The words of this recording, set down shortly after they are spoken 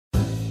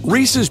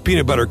Reese's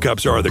Peanut Butter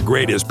Cups are the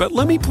greatest, but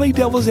let me play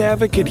devil's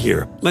advocate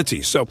here. Let's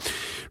see. So,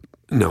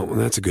 no,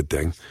 that's a good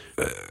thing.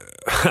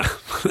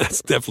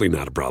 That's definitely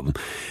not a problem.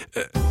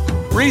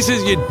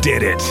 Reese's, you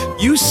did it.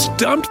 You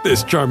stumped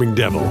this charming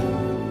devil.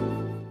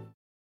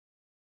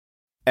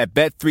 At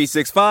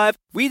Bet365,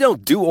 we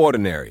don't do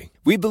ordinary.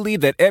 We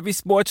believe that every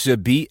sport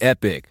should be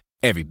epic.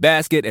 Every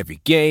basket,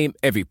 every game,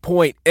 every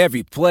point,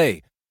 every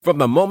play. From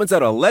the moments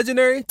that are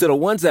legendary to the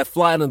ones that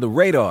fly under the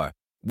radar.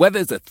 Whether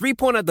it's a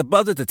three-pointer at the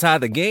buzzer to tie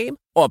the game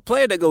or a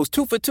player that goes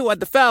 2 for 2 at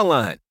the foul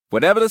line.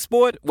 Whatever the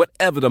sport,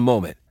 whatever the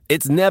moment.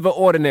 It's never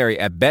ordinary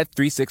at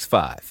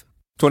Bet365.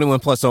 21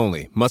 plus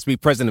only. Must be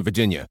present in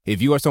Virginia.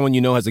 If you or someone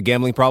you know has a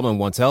gambling problem and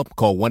wants help,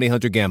 call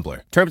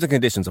 1-800-GAMBLER. Terms and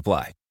conditions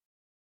apply.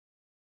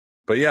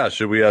 But yeah,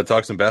 should we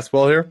talk some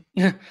basketball here?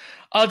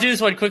 I'll do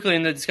this one quickly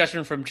in the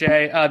discussion from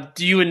Jay.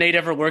 Do you and Nate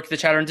ever work the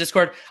chat on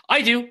Discord?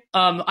 I do.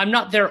 I'm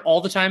not there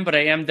all the time, but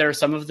I am there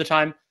some of the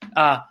time.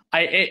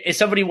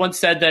 Somebody once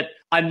said that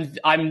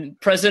I'm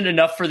present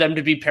enough for them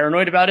to be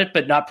paranoid about it,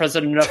 but not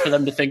present enough for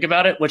them to think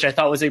about it, which I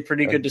thought was a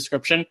pretty good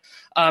description.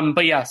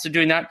 But yeah, so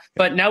doing that.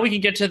 But now we can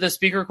get to the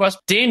speaker request.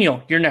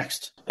 Daniel, you're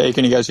next. Hey,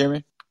 can you guys hear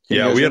me?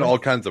 Yeah, we had all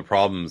kinds of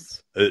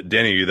problems.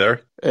 Danny, are you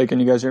there? Hey, can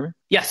you guys hear me?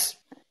 Yes.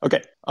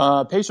 Okay.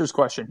 Pacers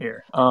question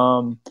here.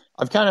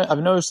 I've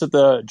noticed that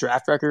the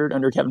draft record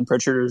under Kevin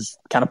Pritchard is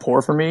kind of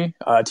poor for me.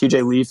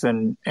 TJ Leaf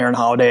and Aaron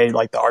Holiday,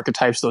 like the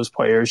archetypes of those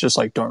players just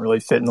like don't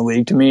really fit in the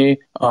league to me.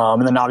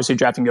 And then obviously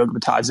drafting Goga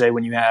Bitadze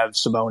when you have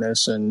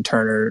Sabonis and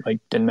Turner like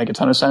didn't make a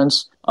ton of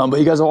sense. But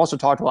you guys have also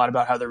talked a lot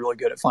about how they're really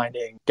good at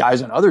finding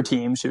guys on other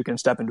teams who can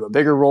step into a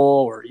bigger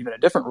role or even a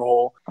different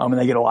role. And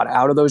they get a lot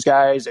out of those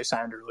guys. They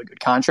sign under really good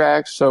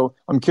contracts. So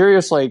I'm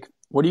curious, like,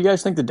 what do you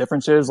guys think the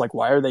difference is? Like,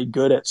 why are they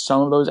good at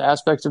some of those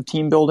aspects of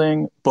team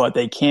building, but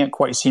they can't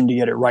quite seem to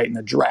get it right in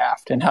the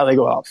draft, and how they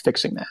go about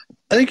fixing that?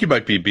 I think you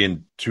might be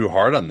being too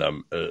hard on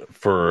them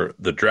for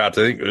the draft.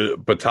 I think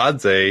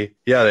Bitadze,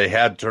 yeah, they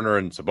had Turner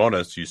and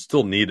Sabonis. You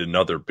still need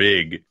another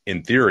big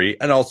in theory.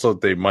 And also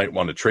they might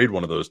want to trade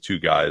one of those two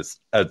guys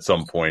at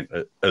some point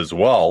as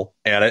well.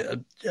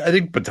 And I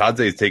think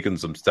Bitadze has taken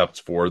some steps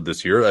forward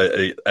this year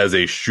as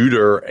a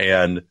shooter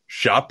and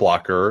shot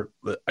blocker.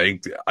 I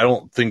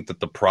don't think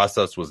that the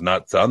process was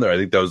not sound there. I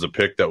think that was a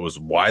pick that was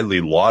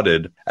widely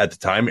lauded at the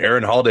time.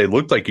 Aaron Holiday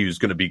looked like he was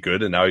going to be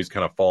good, and now he's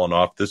kind of fallen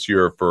off this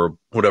year for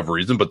whatever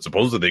reason, but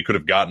supposedly they could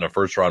have gotten a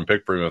first-round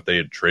pick for him if they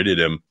had traded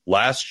him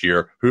last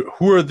year.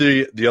 Who are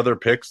the other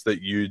picks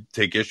that you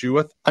take issue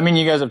with? I mean,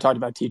 you guys have talked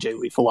about TJ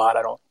Leaf a lot.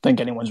 I don't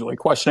think anyone's really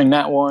questioning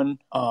that one.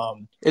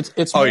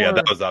 It's more, yeah,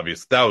 that was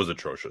obvious. That was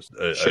atrocious.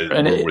 Sure,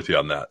 I'm with you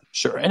on that.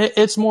 Sure, and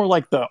it's more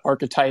like the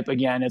archetype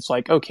again. It's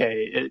like,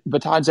 okay,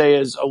 Bitadze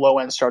is a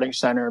low-end starting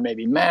center,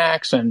 maybe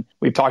max, and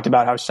we've talked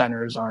about how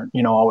centers aren't,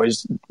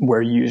 always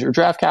where you use your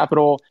draft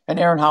capital, and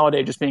Aaron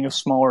Holiday just being a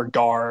smaller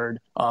guard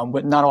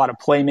with not a lot of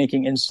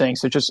playmaking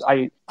instincts. It just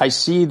I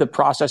see the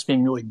process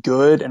being really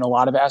good in a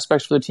lot of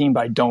aspects for the team,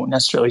 but I don't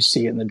necessarily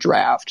see it in the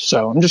draft.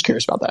 So I'm just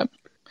curious about that.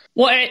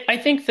 Well, I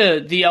think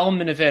the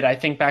element of it, I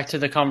think back to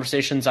the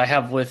conversations I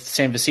have with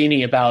Sam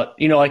Vecini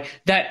about,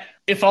 like that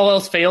if all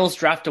else fails,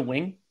 draft a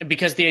wing,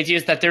 because the idea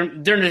is that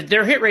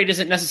their hit rate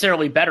isn't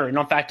necessarily better. And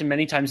in fact,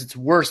 many times it's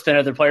worse than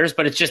other players,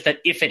 but it's just that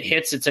if it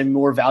hits, it's a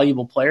more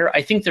valuable player.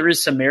 I think there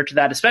is some merit to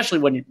that,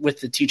 especially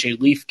with the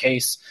TJ Leaf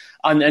case.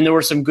 And there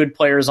were some good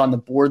players on the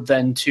board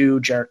then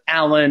too. Jarrett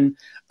Allen,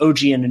 OG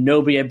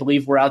Anunoby, I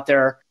believe, were out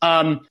there.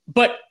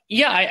 But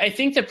yeah, I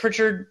think that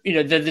Pritchard, the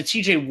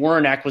TJ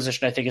Warren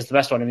acquisition, I think, is the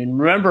best one. I mean,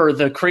 remember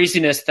the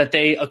craziness that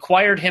they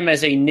acquired him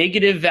as a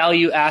negative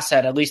value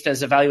asset, at least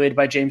as evaluated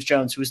by James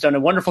Jones, who's done a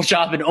wonderful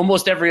job in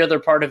almost every other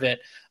part of it.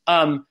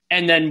 And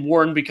then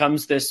Warren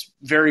becomes this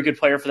very good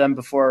player for them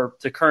before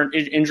the current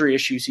injury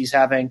issues he's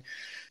having.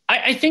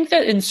 I think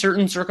that in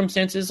certain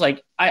circumstances,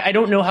 like I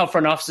don't know how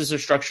front offices are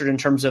structured in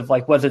terms of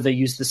like whether they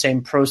use the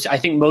same I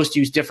think most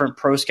use different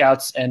pro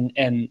scouts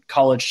and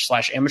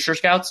college/amateur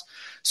scouts.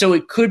 So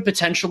it could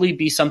potentially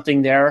be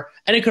something there.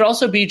 And it could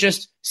also be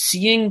just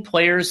seeing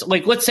players,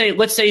 like let's say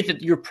that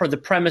the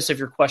premise of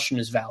your question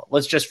is valid.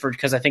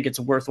 Because I think it's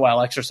a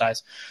worthwhile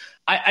exercise.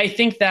 I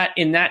think that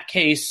in that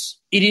case,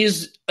 it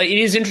is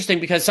interesting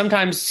because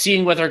sometimes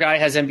seeing whether a guy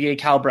has NBA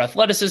caliber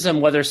athleticism,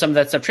 whether some of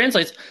that stuff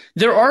translates,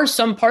 there are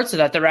some parts of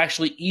that are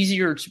actually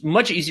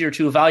much easier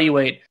to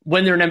evaluate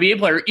when they're an NBA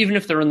player, even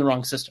if they're in the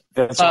wrong system.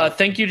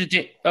 Thank you to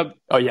Thank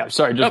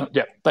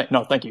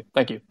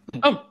you.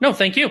 Oh, no,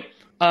 thank you.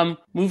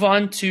 Move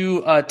on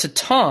to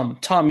Tom.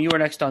 Tom, you are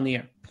next on the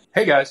air.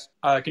 Hey guys,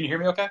 can you hear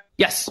me okay?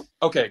 Yes.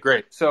 Okay,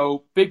 great.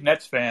 So, big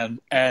Nets fan,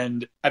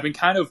 and I've been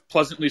kind of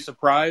pleasantly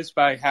surprised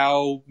by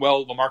how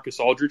well LaMarcus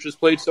Aldridge has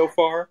played so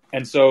far.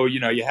 And so,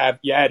 you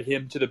add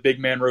him to the big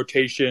man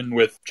rotation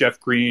with Jeff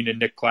Green and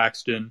Nick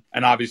Claxton,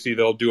 and obviously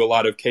they'll do a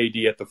lot of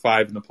KD at the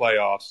 5 in the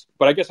playoffs.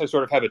 But I guess I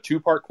sort of have a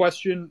two-part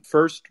question.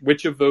 First,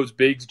 which of those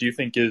bigs do you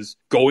think is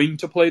going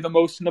to play the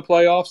most in the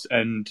playoffs,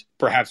 and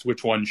perhaps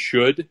which one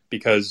should?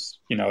 Because,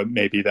 it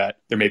may be that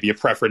there may be a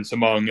preference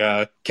among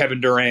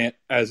Kevin Durant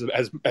as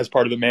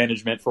part of the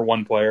management for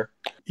one player?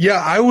 Yeah,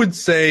 I would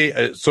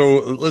say, so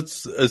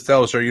let's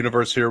establish our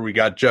universe here. We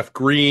got Jeff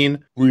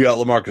Green, we got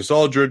LaMarcus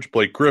Aldridge,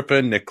 Blake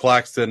Griffin, Nick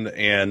Claxton,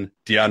 and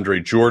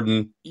DeAndre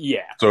Jordan.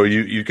 Yeah. So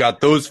you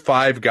got those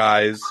 5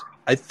 guys.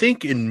 I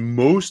think in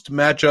most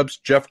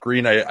matchups, Jeff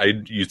Green,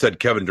 you said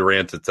Kevin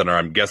Durant at center.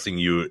 I'm guessing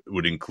you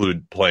would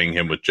include playing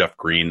him with Jeff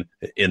Green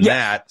in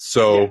that.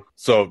 So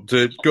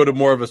to go to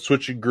more of a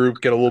switching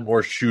group, get a little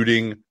more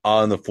shooting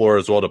on the floor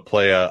as well to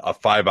play a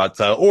 5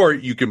 outside, or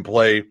you can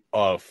play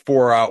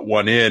 4 out,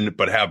 1 in,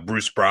 but have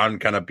Bruce Brown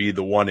kind of be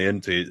the 1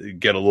 in to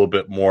get a little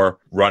bit more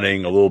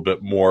running, a little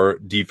bit more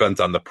defense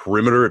on the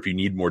perimeter if you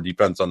need more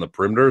defense on the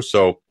perimeter.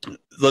 So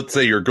let's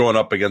say you're going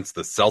up against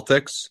the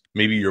Celtics.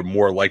 Maybe you're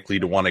more likely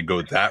to want to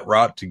go that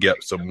route to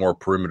get some more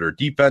perimeter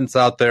defense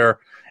out there.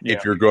 Yeah.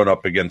 If you're going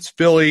up against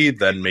Philly,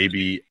 then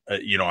maybe,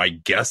 I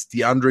guess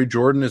DeAndre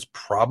Jordan is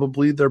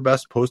probably their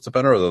best post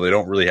defender, although they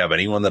don't really have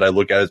anyone that I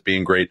look at as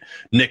being great.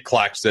 Nick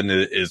Claxton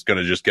is going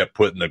to just get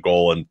put in the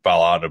goal and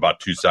foul out in about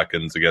 2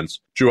 seconds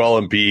against Joel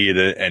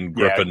Embiid, and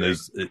Griffin,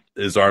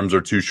 his arms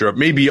are too short.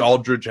 Maybe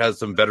Aldridge has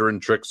some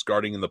veteran tricks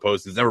guarding in the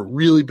post. He's never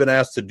really been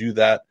asked to do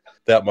that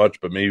much,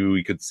 but maybe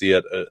we could see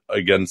it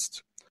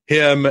against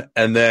him.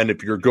 And then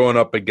if you're going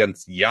up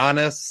against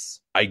Giannis,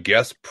 I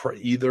guess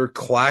either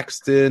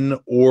Claxton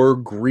or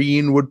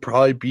Green would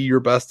probably be your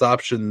best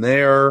option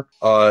there.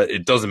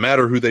 It doesn't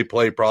matter who they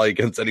play, probably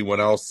against anyone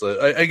else.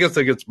 I guess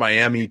against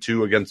Miami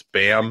too, against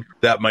Bam,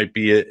 that might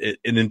be an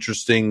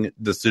interesting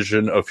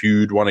decision of who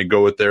you'd want to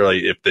go with there.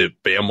 Like if the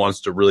Bam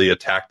wants to really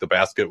attack the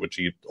basket, which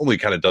he only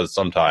kind of does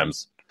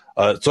sometimes.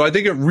 So I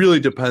think it really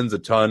depends a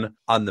ton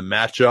on the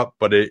matchup.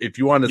 But if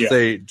you want to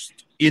say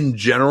just in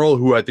general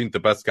who I think the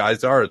best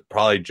guys are, it's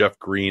probably Jeff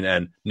Green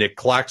and Nick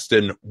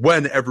Claxton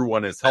when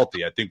everyone is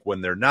healthy. I think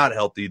when they're not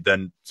healthy,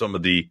 then some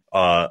of the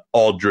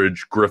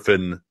Aldridge,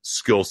 Griffin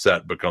skill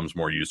set becomes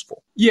more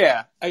useful.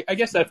 Yeah, I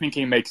guess that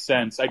thinking makes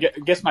sense. I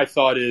guess my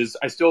thought is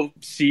I still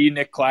see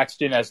Nick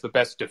Claxton as the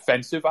best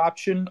defensive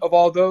option of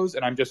all those,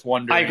 and I'm just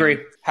wondering I agree.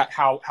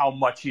 How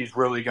much he's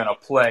really going to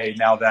play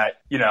now that,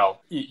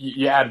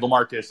 you add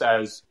LaMarcus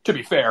as, to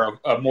be fair,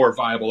 a more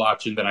viable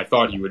option than I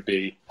thought he would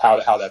be,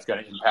 how that's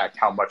going to impact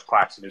how much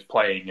Claxton is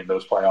playing in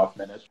those playoff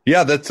minutes.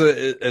 Yeah, it's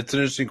an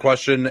interesting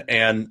question,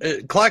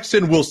 and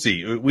Claxton, we'll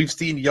see. We've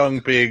seen young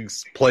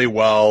bigs play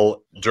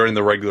well during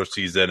the regular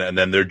season, and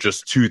then they're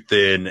just too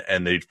thin,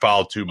 and they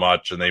foul too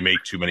much, and they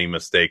make too many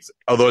mistakes.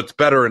 Although it's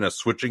better in a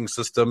switching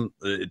system,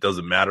 it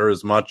doesn't matter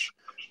as much.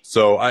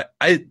 So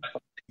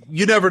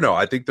you never know.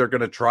 I think they're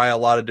going to try a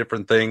lot of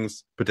different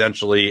things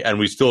potentially, and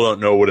we still don't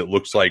know what it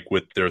looks like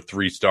with their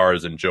 3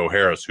 stars and Joe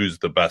Harris, who's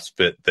the best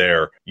fit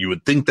there. You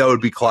would think that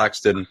would be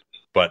Claxton,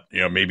 but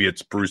maybe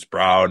it's Bruce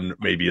Brown,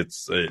 maybe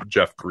it's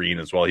Jeff Green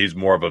as well. He's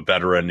more of a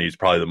veteran. He's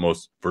probably the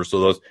most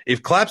versatile of those.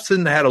 If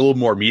Claxton had a little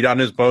more meat on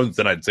his bones,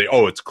 then I'd say,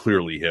 it's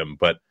clearly him.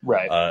 But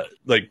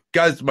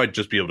guys might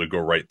just be able to go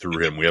right through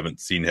him. We haven't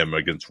seen him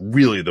against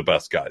really the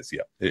best guys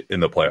yet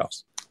in the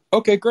playoffs.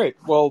 Okay, great.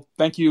 Well,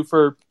 thank you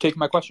for taking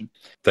my question.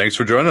 Thanks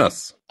for joining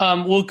us.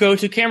 We'll go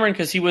to Cameron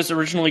because he was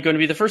originally going to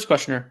be the first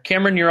questioner.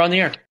 Cameron, you're on the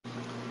air.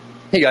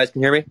 Hey guys,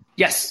 can you hear me?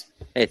 Yes.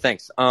 Hey,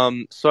 thanks.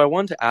 So I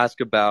wanted to ask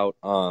about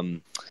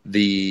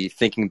the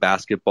Thinking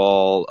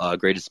Basketball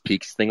Greatest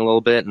Peaks thing a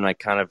little bit, and it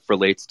kind of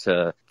relates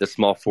to the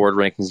small forward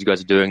rankings you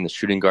guys are doing, the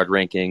shooting guard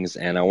rankings,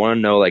 and I want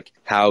to know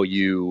how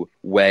you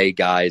weigh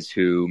guys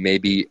who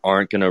maybe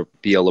aren't going to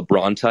be a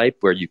LeBron type,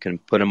 where you can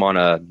put them on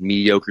a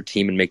mediocre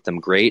team and make them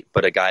great,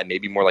 but a guy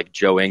maybe more like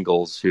Joe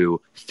Ingles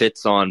who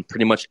fits on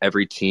pretty much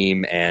every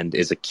team and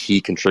is a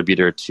key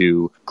contributor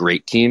to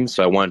great teams.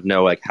 So I want to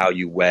know how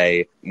you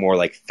weigh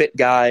more fit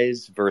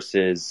guys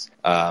versus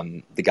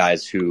the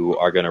guys who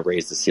are going to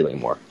raise the ceiling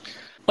more.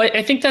 Well,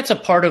 I think that's a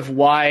part of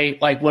why,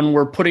 when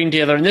we're putting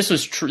together, and this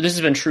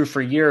has been true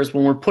for years,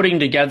 when we're putting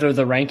together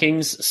the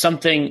rankings,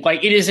 something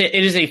it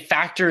is a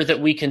factor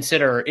that we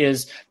consider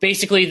is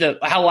basically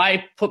how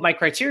I put my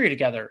criteria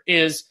together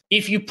is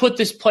if you put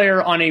this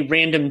player on a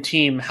random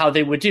team, how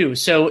they would do.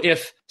 So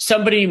if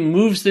somebody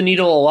moves the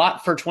needle a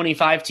lot for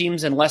 25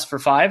 teams and less for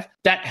 5,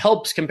 that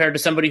helps compared to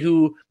somebody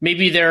who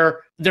maybe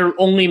they're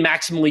only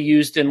maximally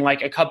used in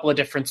a couple of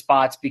different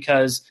spots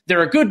because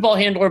they're a good ball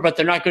handler, but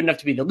they're not good enough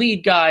to be the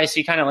lead guy. So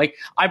you kind of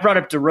I brought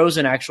up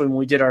DeRozan actually when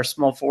we did our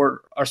small forward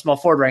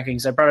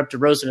rankings. I brought up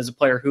DeRozan as a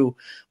player who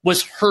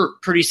was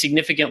hurt pretty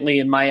significantly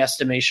in my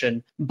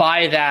estimation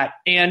by that.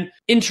 And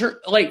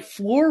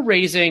floor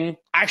raising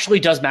actually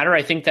does matter.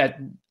 I think that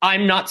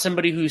I'm not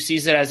somebody who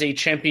sees it as a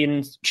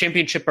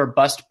championship or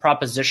bust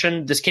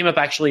proposition. This came up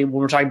actually when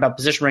we're talking about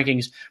position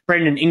rankings.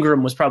 Brandon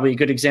Ingram was probably a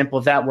good example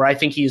of that, where I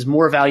think he is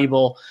more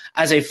valuable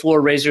as a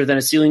floor raiser than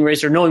a ceiling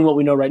raiser. Knowing what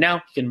we know right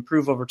now, he can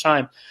improve over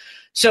time.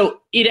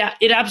 So it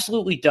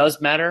absolutely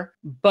does matter.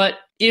 But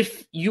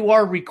if you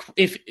are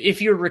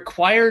if you're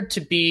required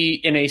to be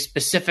in a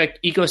specific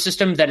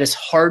ecosystem that is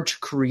hard to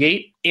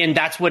create, and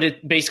that's what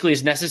it basically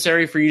is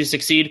necessary for you to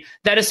succeed,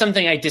 that is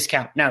something I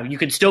discount. Now, you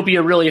could still be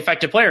a really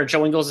effective player.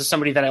 Joe Ingles is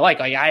somebody that I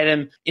like. I had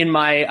him in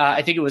my,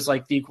 I think it was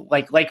like the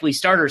likely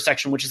starter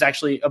section, which is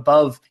actually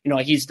above,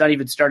 he's not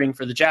even starting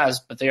for the Jazz,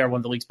 but they are one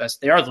of the league's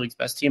best. They are the league's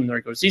best team in the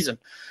regular season.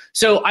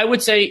 So I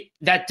would say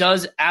that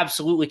does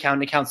absolutely count,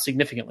 and it counts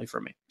significantly for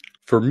me.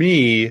 For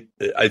me,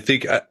 I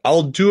think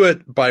I'll do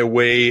it by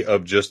way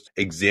of just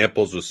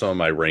examples with some of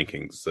my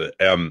rankings.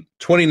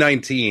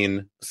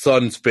 2019,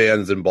 Suns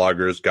fans and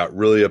bloggers got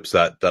really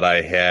upset that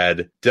I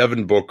had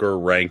Devin Booker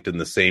ranked in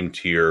the same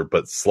tier,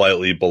 but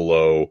slightly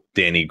below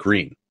Danny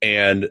Green.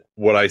 And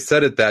what I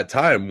said at that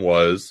time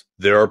was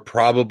there are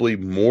probably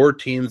more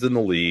teams in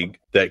the league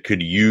that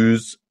could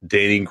use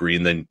Danny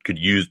Green than could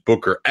use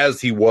Booker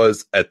as he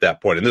was at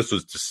that point. And this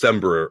was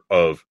December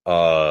of,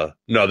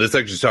 this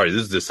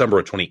is December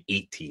of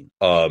 2018.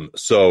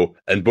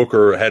 And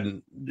Booker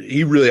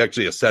he really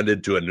actually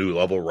ascended to a new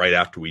level right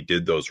after we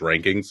did those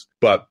rankings.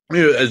 But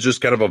as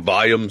just kind of a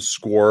volume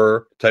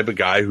scorer type of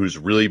guy who's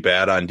really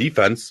bad on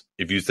defense,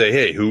 if you say,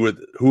 hey, who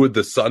would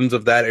the Suns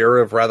of that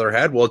era have rather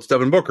had? Well, it's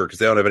Devin Booker because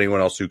they don't have anyone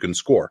else who can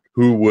score.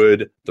 Who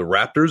would the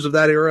Raptors of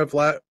that era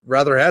have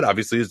rather had?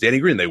 Obviously, is Danny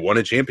Green. They won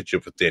a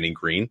championship with Danny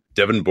Green.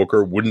 Devin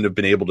Booker wouldn't have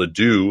been able to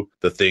do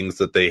the things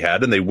that they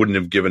had, and they wouldn't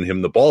have given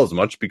him the ball as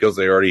much because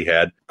they already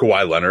had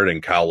Kawhi Leonard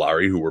and Kyle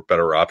Lowry, who were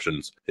better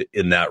options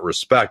in that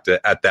respect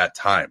at that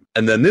time.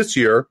 And then this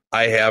year,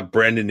 I have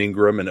Brandon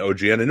Ingram and OG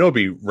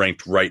Anunoby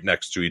ranked right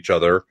next to each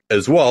other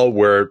as well,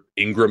 where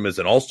Ingram is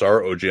an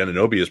all-star. OG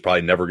Anunoby is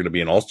probably never going to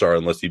be an all-star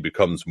unless he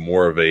becomes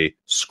more of a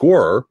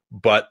scorer.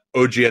 But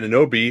OG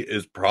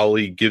Anunoby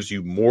probably gives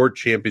you more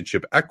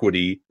championship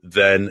equity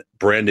than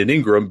Brandon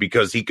Ingram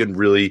because he can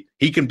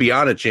be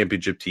on a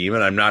championship team.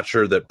 And I'm not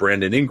sure that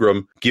Brandon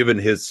Ingram, given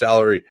his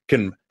salary,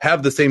 can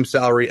have the same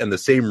salary and the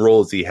same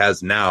role as he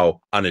has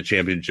now on a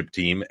championship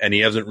team. And he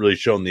hasn't really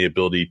shown the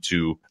ability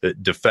to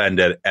defend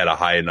at a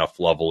high enough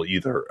level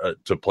either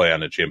to play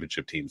on a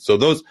championship team. So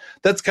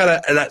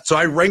so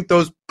I rank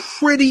those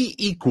pretty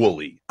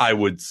equally, I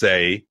would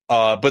say.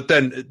 But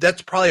then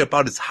that's probably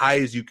about as high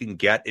as you can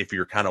get if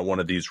you're kind of one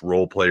of these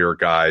role player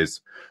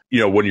guys.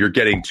 When you're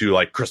getting to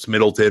like Chris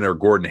Middleton or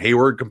Gordon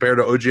Hayward compared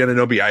to OG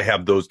Anunoby, I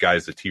have those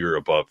guys a tier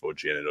above OG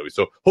Anunoby.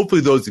 So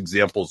hopefully those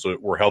examples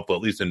were helpful,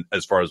 at least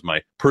as far as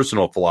my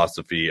personal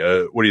philosophy.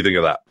 What do you think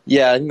of that?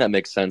 Yeah, I think that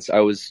makes sense. I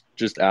was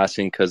just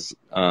asking because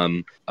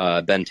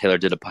Ben Taylor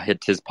did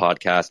hit his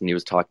podcast, and he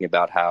was talking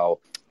about how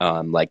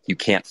you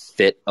can't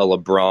fit a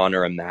LeBron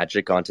or a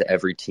Magic onto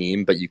every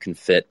team, but you can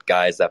fit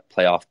guys that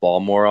play off ball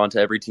more onto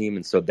every team.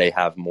 And so they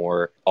have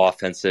more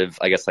offensive,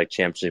 I guess, like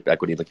championship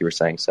equity, like you were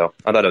saying. So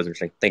I thought it was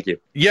interesting. Thank you.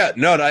 Yeah,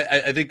 no,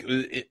 I think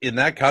in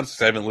that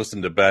context, I haven't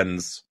listened to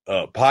Ben's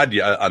pod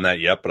on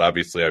that yet, but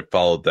obviously I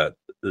followed that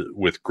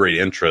with great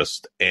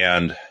interest.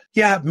 And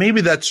yeah,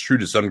 maybe that's true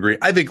to some degree.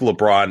 I think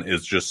LeBron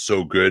is just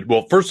so good.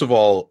 Well, first of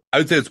all, I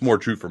would say it's more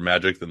true for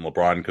Magic than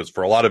LeBron because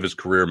for a lot of his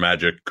career,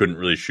 Magic couldn't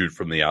really shoot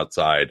from the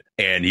outside.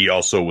 And he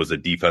also was a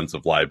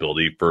defensive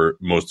liability for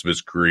most of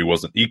his career.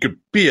 He could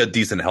be a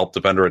decent help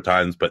defender at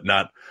times, but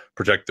not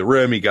protect the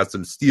rim. He got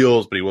some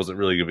steals, but he wasn't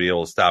really going to be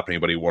able to stop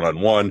anybody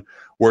one-on-one.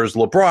 Whereas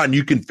LeBron,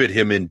 you can fit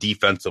him in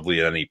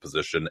defensively at any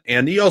position.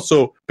 And he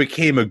also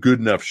became a good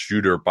enough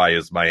shooter by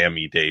his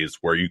Miami days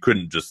where you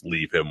couldn't just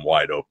leave him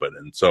wide open.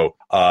 And so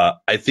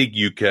I think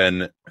you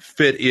can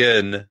fit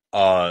in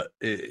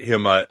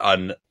him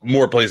on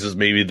more places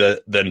maybe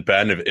than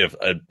Ben, if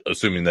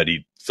assuming that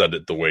he said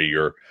it the way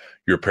you're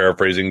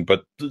paraphrasing,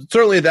 but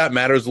certainly that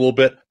matters a little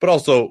bit. But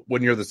also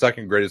when you're the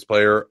second greatest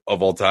player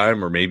of all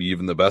time, or maybe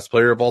even the best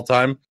player of all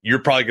time, you're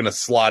probably going to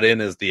slot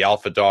in as the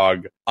alpha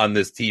dog on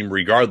this team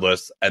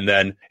regardless. And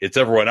then it's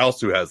everyone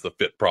else who has the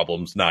fit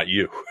problems, not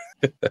you.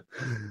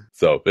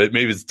 So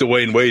maybe it's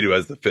Dwayne Wade who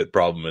has the fit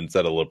problem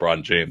instead of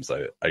LeBron James,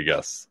 I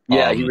guess.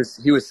 Yeah, he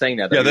was saying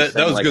that. Yeah, that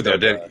was good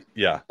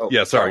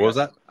though. Sorry, what was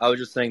that? I was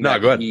just saying go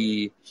ahead.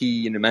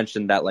 He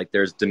mentioned that like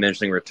there's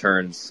diminishing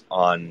returns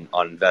on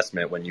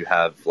investment when you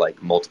have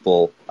like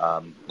multiple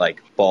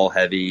like ball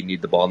heavy,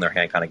 need the ball in their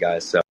hand kind of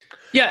guys. So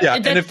yeah,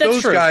 and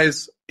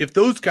if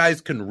those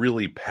guys can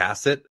really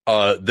pass it,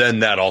 then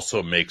that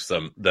also makes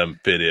them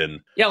fit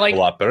in a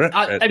lot better.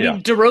 I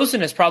mean,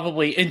 DeRozan is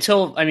probably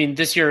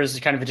this year is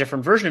kind of a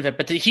different version of it,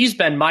 but he's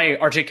been my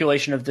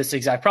articulation of this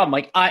exact problem.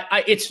 Like,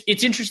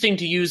 it's interesting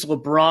to use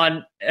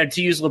LeBron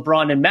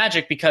and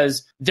Magic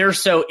because they're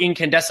so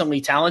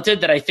incandescently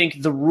talented that I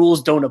think the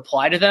rules don't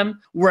apply to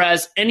them.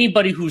 Whereas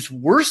anybody who's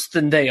worse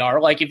than they are,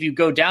 like if you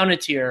go down a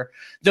tier,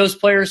 those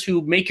players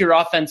who make your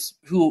offense,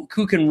 who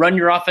can run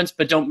your offense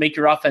but don't make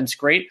your offense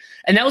great,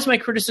 and that was my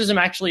criticism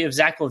actually of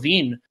Zach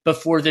LaVine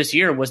before this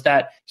year, was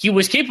that he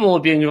was capable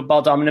of being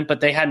ball dominant, but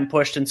they hadn't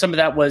pushed. And some of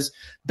that was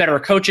better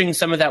coaching.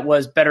 Some of that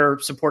was better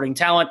supporting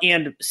talent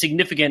and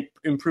significant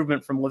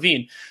improvement from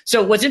LaVine.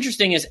 So what's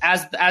interesting is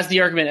as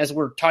the argument, as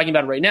we're talking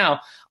about it right now,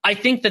 I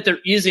think that there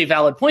is a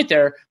valid point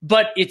there,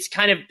 but it's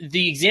kind of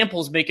the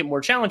examples make it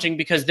more challenging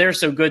because they're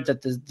so good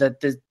that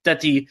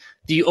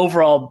the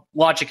overall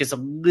logic is a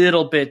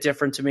little bit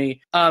different to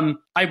me.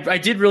 I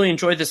did really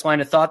enjoy this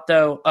line of thought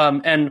though,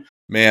 and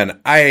man,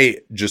 I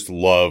just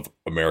love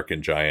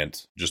American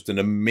Giant. Just an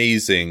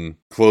amazing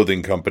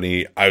clothing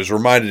company. I was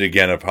reminded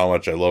again of how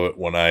much I love it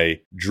when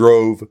I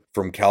drove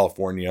from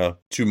California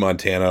to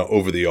Montana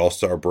over the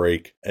All-Star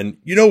break. And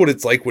you know what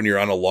it's like when you're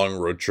on a long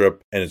road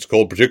trip and it's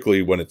cold,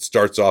 particularly when it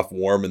starts off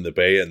warm in the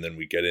Bay and then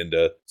we get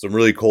into some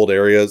really cold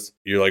areas.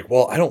 You're like,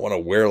 well, I don't want to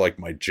wear like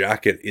my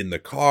jacket in the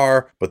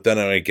car, but then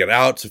when I get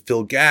out to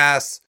fill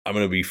gas, I'm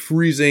going to be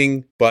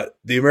freezing. But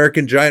the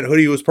American Giant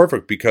hoodie was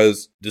perfect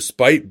because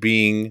despite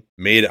being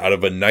made out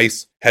of a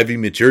nice heavy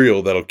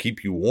material that'll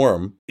keep you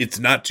warm, it's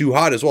not too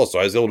hot as well. So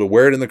I was able to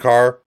wear it in the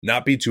car,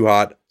 not be too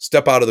hot,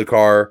 step out of the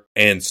car,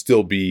 and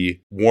still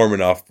be warm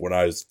enough when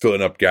I was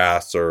filling up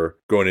gas or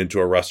going into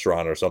a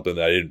restaurant or something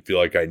that I didn't feel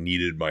like I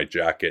needed my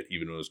jacket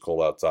even when it was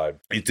cold outside.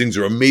 These things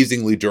are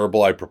amazingly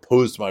durable. I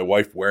proposed to my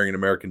wife wearing an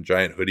American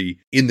Giant hoodie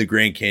in the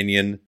Grand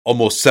Canyon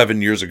almost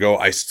 7 years ago.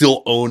 I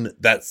still own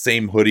that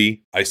same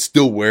hoodie. I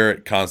still wear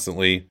it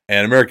constantly.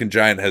 And American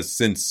Giant has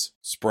since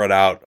spread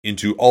out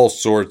into all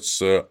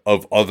sorts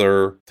of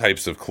other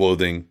types of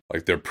clothing,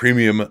 like their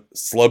premium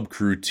Slub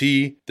Crew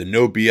tee, the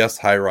No BS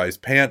high-rise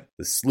pant,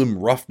 the slim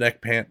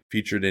roughneck pant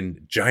featured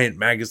in Giant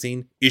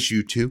Magazine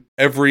issue 2.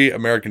 Every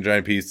American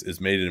Giant piece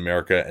is made in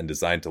America and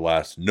designed to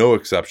last, no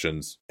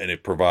exceptions, and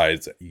it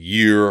provides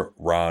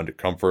year-round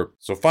comfort.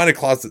 So find a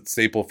closet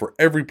staple for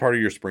every part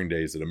of your spring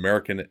days at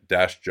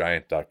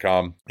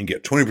American-Giant.com and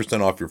get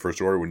 20% off your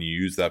first order when you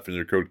use that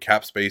vendor code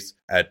CAPSPACE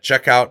at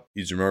checkout.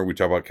 Easy to remember, we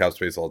talk about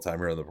CAPSPACE all the time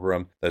here on the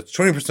program. That's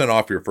 20%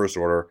 off your first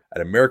order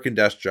at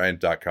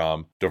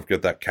American-Giant.com. Don't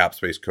forget that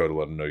CAPSPACE code to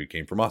let them know you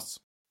came from us.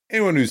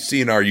 Anyone who's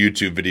seen our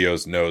YouTube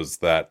videos knows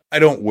that I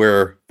don't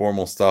wear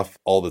formal stuff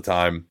all the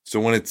time.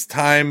 So when it's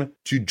time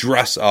to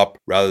dress up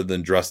rather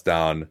than dress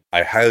down,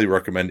 I highly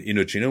recommend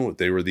Indochino.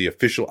 They were the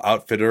official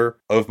outfitter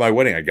of my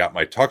wedding. I got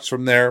my tux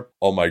from there.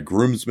 All my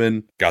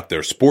groomsmen got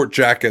their sport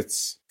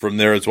jackets from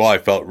there as well. I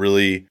felt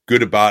really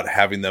good about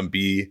having them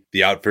be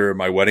the outfitter of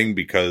my wedding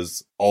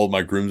because all of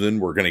my groomsmen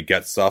were going to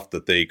get stuff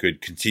that they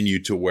could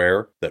continue to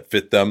wear that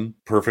fit them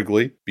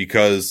perfectly.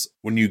 Because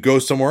when you go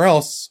somewhere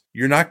else,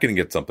 you're not going to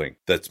get something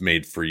that's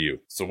made for you.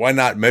 So why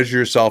not measure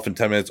yourself in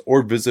 10 minutes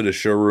or visit a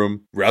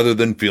showroom rather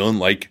than feeling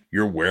like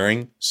you're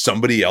wearing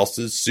somebody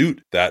else's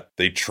suit that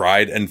they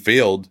tried and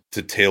failed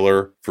to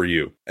tailor for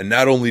you. And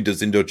not only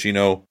does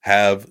Indochino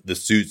have the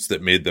suits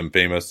that made them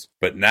famous,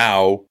 but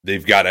now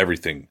they've got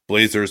everything.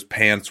 Blazers,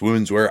 pants,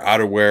 women's wear,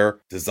 outerwear,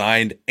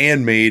 designed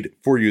and made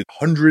for you.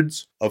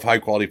 Hundreds of high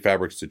quality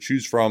fabrics to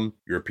choose from.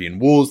 European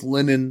wools,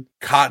 linen,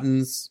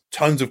 cottons,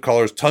 tons of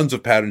colors, tons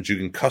of patterns. You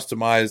can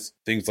customize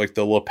things like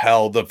the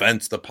lapel, the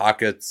vents, the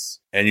pockets,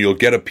 and you'll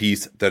get a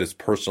piece that is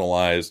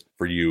personalized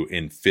for you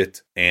in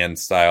fit and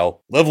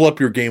style. Level up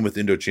your game with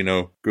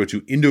Indochino. Go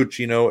to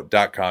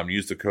Indochino.com.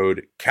 Use the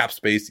code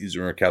CAPSPACE. Use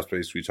the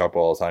CAPSPACE we talk about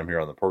all the time here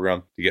on the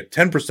program to get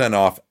 10%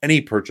 off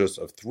any purchase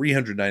of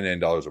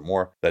 $399 or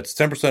more. That's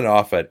 10%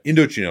 off at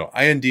Indochino,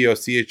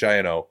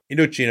 Indochino,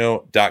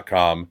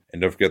 Indochino.com.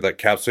 And don't forget that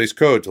CAPSPACE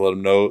code to let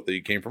them know that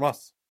you came from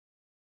us.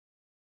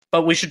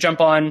 But we should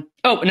jump on.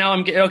 Oh, now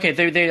I'm okay.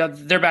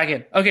 They're back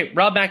in. Okay,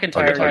 Rob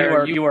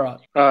McIntyre, you are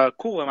up.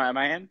 Cool. Am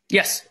I in?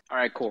 Yes. All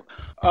right. Cool.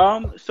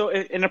 So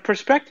in a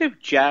prospective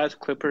Jazz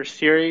Clippers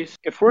series,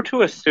 if we're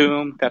to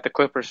assume that the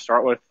Clippers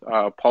start with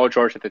Paul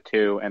George at the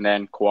 2 and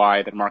then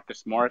Kawhi, then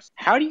Marcus Morris,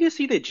 how do you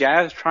see the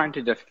Jazz trying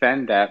to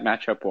defend that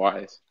matchup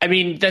wise? I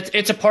mean,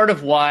 it's a part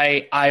of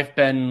why I've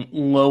been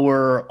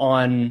lower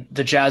on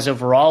the Jazz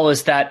overall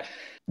is that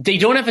they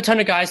don't have a ton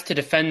of guys to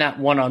defend that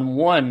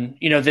one-on-one.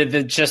 You know,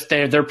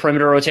 their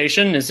perimeter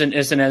rotation isn't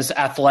as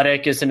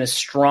athletic, isn't as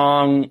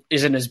strong,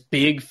 isn't as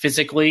big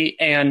physically,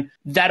 and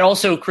that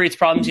also creates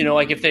problems. You know,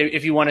 like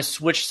if you want to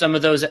switch some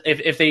of those,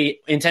 if they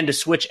intend to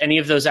switch any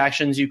of those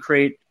actions, you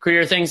create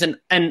things,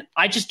 and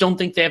I just don't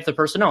think they have the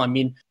personnel. I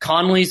mean,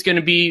 Conley's going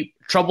to be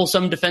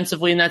troublesome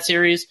defensively in that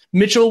series.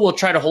 Mitchell will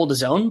try to hold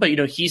his own, but you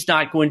know he's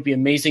not going to be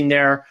amazing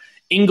there.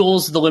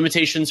 Ingles, the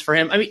limitations for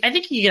him. I mean, I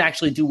think he can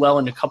actually do well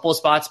in a couple of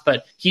spots,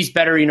 but he's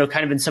better, you know,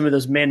 kind of in some of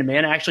those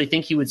man-to-man. I actually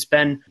think he would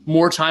spend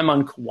more time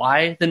on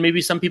Kawhi than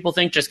maybe some people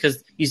think, just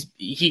because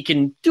he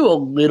can do a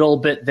little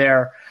bit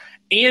there.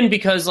 And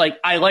because, like,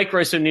 I like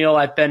Royce O'Neal.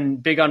 I've been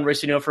big on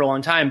Royce O'Neal for a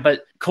long time,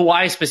 but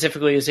Kawhi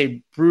specifically is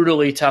a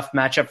brutally tough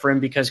matchup for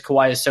him because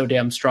Kawhi is so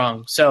damn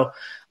strong. So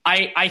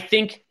I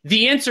think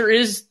the answer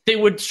is they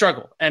would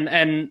struggle,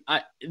 and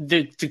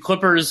the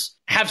Clippers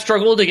have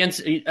struggled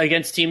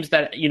against teams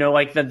that, you know,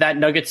 like that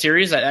Nuggets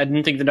series. I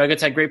didn't think the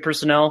Nuggets had great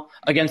personnel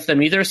against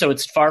them either, so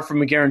it's far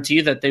from a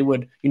guarantee that they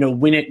would, you know,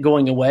 win it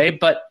going away.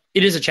 But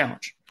it is a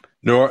challenge.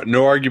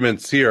 No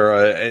arguments here.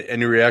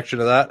 Any reaction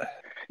to that?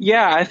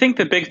 Yeah, I think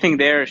the big thing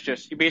there is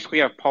just you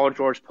basically have Paul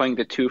George playing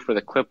the 2 for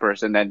the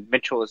Clippers, and then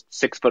Mitchell is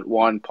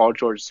 6'1", Paul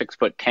George is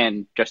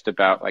 6'10", just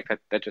about. Like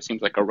that just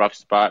seems like a rough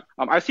spot.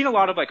 I've seen a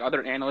lot of like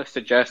other analysts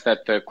suggest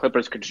that the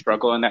Clippers could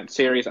struggle in that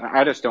series, and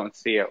I just don't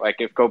see it. Like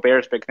if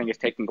Gobert's big thing is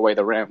taking away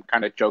the rim,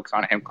 kind of jokes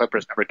on him.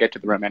 Clippers never get to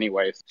the rim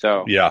anyways,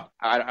 so yeah,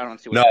 I don't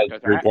see what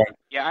that does. Great point.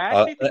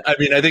 Yeah,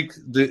 I think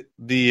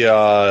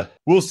the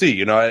we'll see.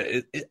 You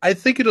know, I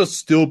think it'll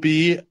still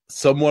be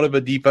somewhat of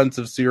a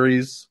defensive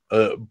series,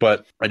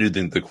 but I do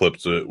think the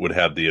Clips would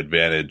have the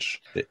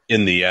advantage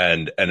in the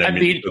end. And I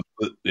mean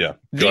yeah,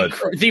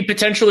 the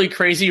potentially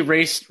crazy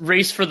race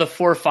for the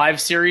 4-5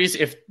 series,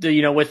 if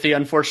with the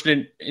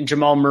unfortunate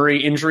Jamal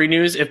Murray injury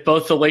news, if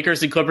both the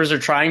Lakers and Clippers are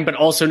trying but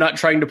also not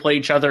trying to play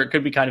each other, it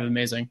could be kind of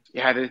amazing.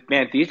 Yeah,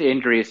 man, these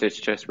injuries is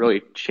just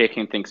really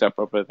shaking things up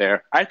over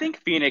there. I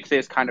think Phoenix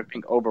is kind of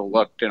being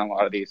overlooked in a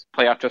lot of these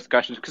playoff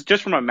discussions because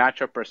just from a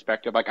matchup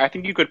perspective, like I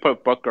think you could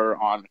put Booker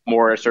on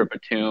Morris or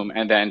Batum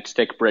and then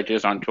stick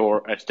Bridges on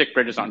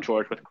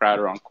George with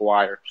Crowder on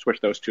Kawhi, or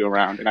switch those two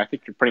around, and I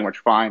think you're pretty much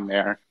fine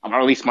there. Or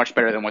at least much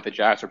better than what the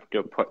Jazz are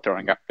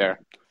throwing up there.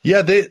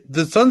 Yeah,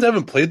 the Suns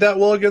haven't played that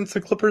well against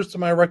the Clippers, to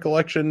my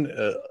recollection.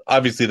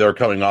 Obviously, they're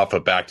coming off a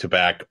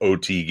back-to-back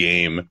OT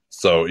game,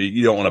 so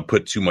you don't want to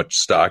put too much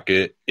stock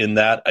in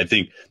that. I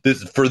think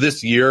for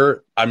this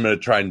year, I'm going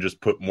to try and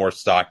just put more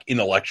stock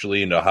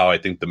intellectually into how I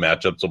think the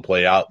matchups will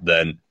play out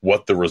than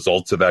what the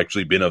results have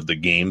actually been of the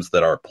games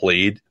that are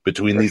played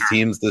between these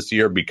teams this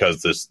year,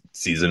 because this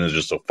season is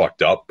just so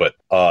fucked up. But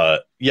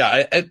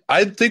yeah,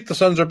 I think the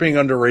Suns are being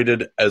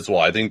underrated as well.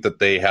 I think that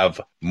they have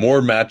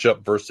more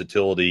matchup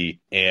versatility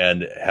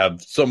and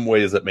have some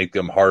ways that make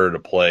them harder to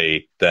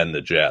play than the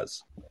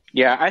Jazz.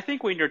 Yeah, I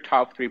think when your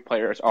top 3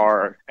 players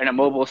are an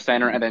immobile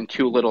center and then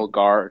 2 little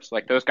guards,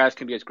 like those guys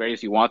can be as great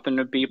as you want them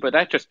to be, but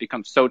that just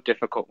becomes so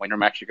difficult when you're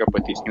matching up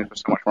with these teams with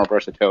so much more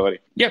versatility.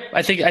 Yep,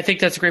 I think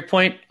that's a great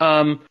point.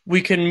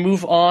 We can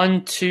move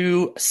on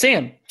to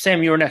Sam.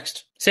 Sam, you were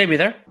next. Sam, you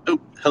there? Oh,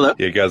 hello.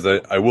 Yeah, guys,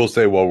 I will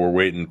say while we're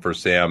waiting for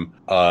Sam,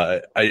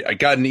 I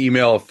got an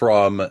email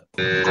from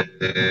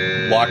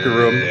Locker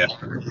Room. Yeah.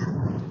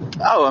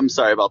 Oh, I'm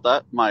sorry about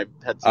that. My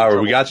headset.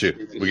 We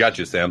got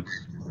you, Sam.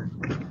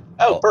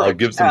 Oh, perfect. I'll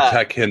give some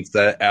tech hints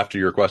after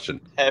your question.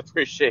 I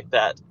appreciate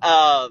that.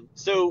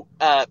 So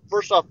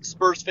first off,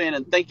 Spurs fan,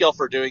 and thank y'all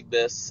for doing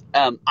this.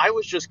 I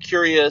was just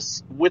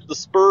curious, with the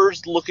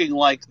Spurs looking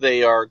like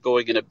they are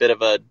going in a bit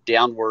of a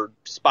downward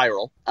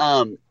spiral,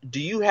 do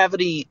you have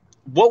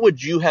what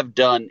would you have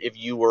done if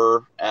you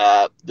were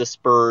the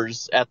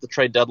Spurs at the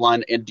trade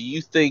deadline? And do you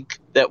think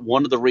that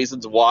one of the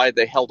reasons why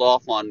they held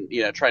off on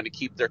trying to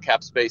keep their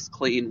cap space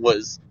clean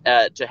was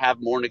to have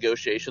more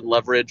negotiation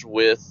leverage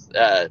with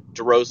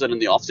DeRozan in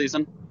the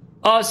offseason?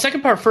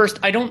 Second part first,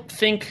 I don't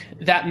think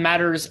that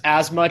matters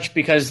as much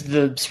because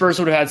the Spurs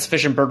would have had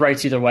sufficient bird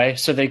rights either way.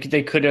 So they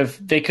could have,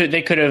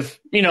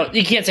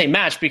 you can't say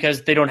match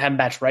because they don't have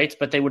match rights,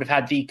 but they would have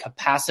had the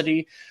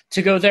capacity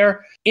to go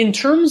there. In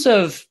terms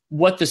of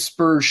what the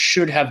Spurs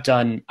should have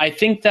done, I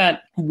think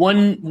that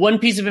one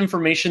piece of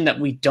information that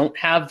we don't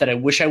have that I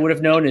wish I would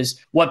have known is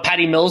what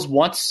Patty Mills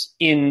wants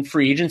in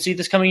free agency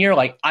this coming year.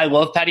 Like, I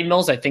love Patty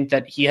Mills. I think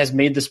that he has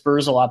made the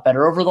Spurs a lot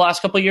better over the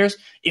last couple of years.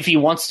 If he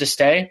wants to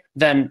stay,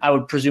 then I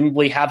would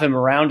presumably have him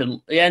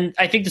around. And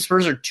I think the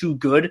Spurs are too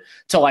good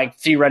to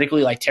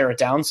theoretically tear it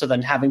down. So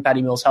then having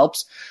Patty Mills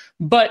helps.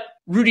 But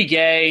Rudy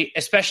Gay,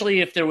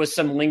 especially if there was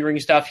some lingering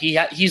stuff,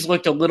 he's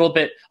looked a little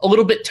bit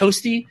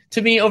toasty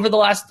to me over the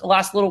last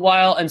little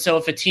while. And so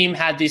if a team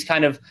had these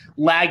kind of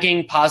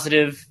lagging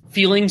positive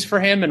feelings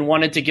for him and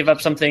wanted to give up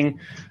something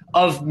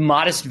of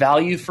modest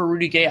value for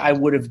Rudy Gay, I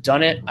would have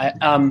done it.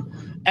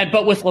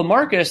 But with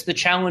LaMarcus, the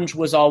challenge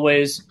was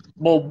always,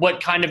 well,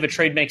 what kind of a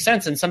trade makes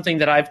sense? And something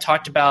that I've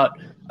talked about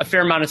a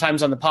fair amount of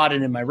times on the pod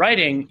and in my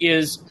writing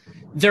is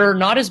there are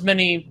not as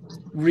many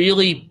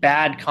really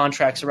bad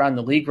contracts around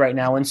the league right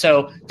now. And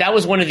so that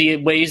was one of the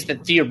ways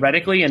that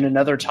theoretically in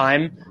another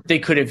time they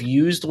could have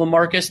used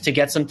LaMarcus to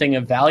get something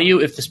of value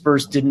if the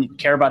Spurs didn't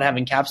care about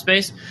having cap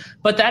space.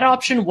 But that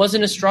option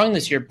wasn't as strong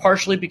this year,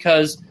 partially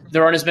because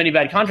there aren't as many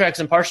bad contracts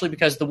and partially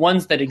because the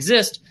ones that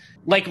exist,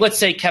 like let's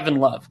say Kevin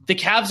Love, the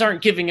Cavs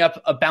aren't giving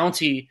up a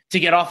bounty to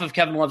get off of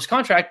Kevin Love's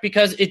contract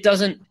because it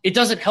doesn't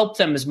help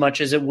them as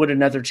much as it would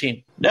another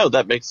team. No,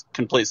 that makes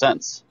complete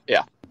sense.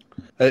 Yeah.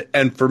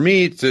 And for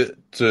me to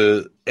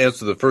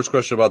answer the first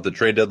question about the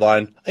trade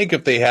deadline, I think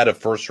if they had a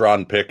first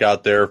round pick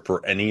out there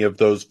for any of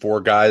those 4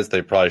 guys,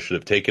 they probably should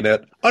have taken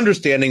it.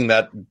 Understanding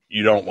that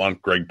you don't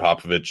want Greg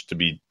Popovich to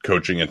be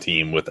coaching a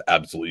team with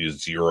absolutely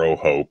zero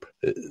hope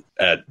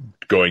at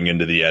going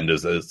into the end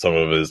as some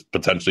of his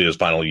potentially his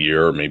final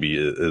year, or maybe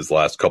his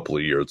last couple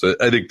of years.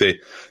 I think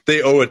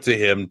they owe it to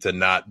him to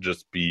not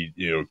just be,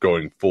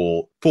 going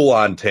full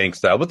on tank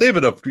style, but they have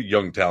enough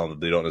young talent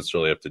that they don't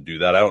necessarily have to do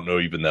that. I don't know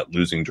even that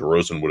losing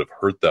DeRozan would have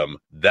hurt them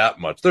that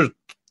much. There's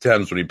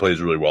times when he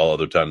plays really well,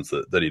 other times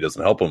that he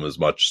doesn't help him as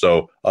much.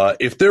 So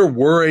if there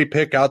were a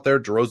pick out there,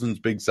 DeRozan's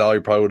big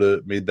salary probably would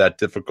have made that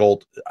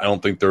difficult. I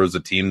don't think there was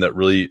a team that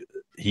really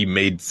he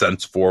made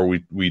sense for.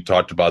 We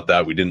talked about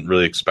that. We didn't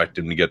really expect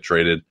him to get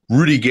traded.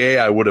 Rudy Gay,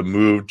 I would have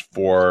moved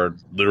for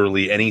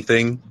literally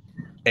anything.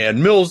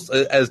 And Mills,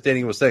 as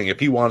Danny was saying, if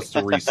he wants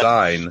to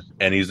re-sign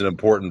and he's an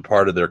important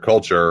part of their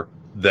culture,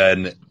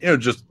 then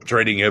just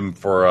trading him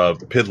for a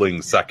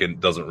piddling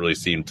second doesn't really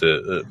seem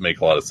to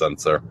make a lot of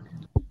sense there.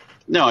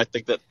 No, I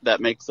think that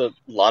makes a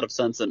lot of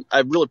sense, and I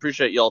really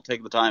appreciate y'all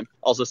taking the time.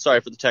 Also,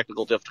 sorry for the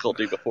technical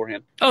difficulty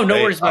beforehand. Oh,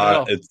 no worries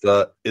about it at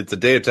all. It's a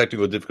day of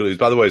technical difficulties.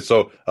 By the way,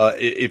 so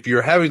if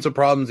you're having some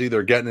problems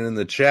either getting in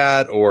the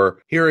chat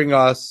or hearing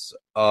us,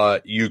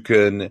 you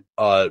can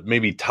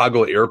maybe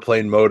toggle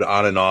airplane mode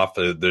on and off.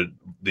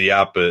 The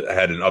app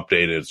had an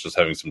update, and it's just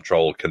having some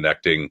trouble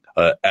connecting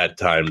at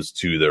times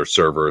to their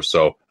server.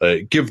 So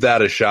give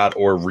that a shot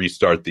or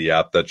restart the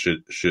app. That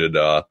should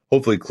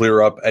hopefully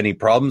clear up any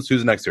problems.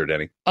 Who's next here,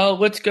 Danny?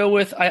 Let's go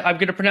with I'm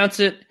going to pronounce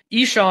it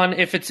Ishan.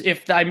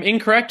 If I'm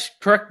incorrect,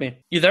 correct me.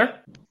 You there?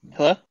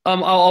 Hello?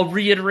 I'll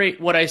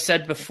reiterate what I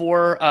said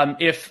before.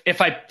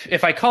 If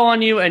I call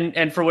on you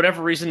and for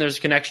whatever reason there's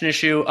a connection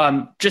issue,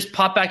 just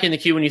pop back in the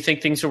queue when you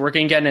think things are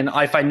working again. And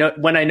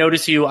when I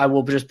notice you, I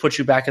will just put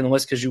you back in the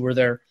list because you were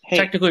there. Hey.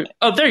 Technically.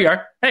 Oh, there you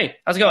are. Hey,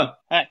 how's it going?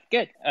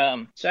 Good.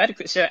 So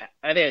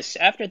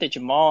after the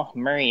Jamal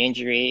Murray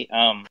injury,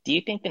 do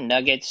you think the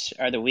Nuggets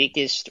are the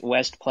weakest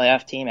West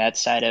playoff team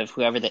outside of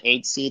whoever the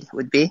 8th seed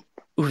would be?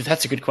 Ooh,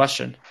 that's a good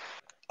question.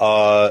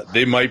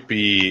 They might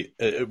be.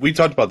 We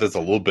talked about this a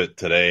little bit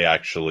today,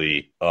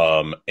 actually,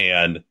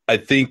 and I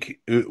think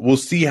we'll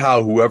see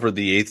how whoever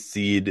the 8th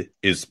seed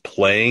is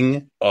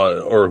playing,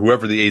 or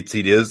whoever the 8th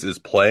seed is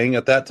playing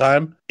at that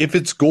time. If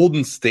it's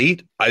Golden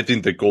State, I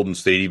think that Golden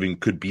State even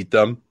could beat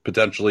them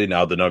potentially.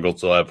 Now the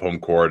Nuggets will have home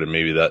court, and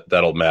maybe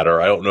that'll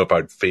matter. I don't know if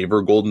I'd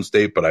favor Golden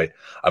State, but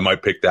I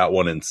might pick that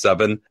one in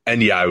 7.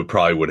 And yeah, I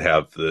probably would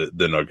have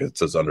the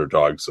Nuggets as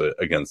underdogs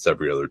against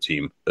every other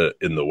team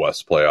in the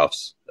West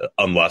playoffs.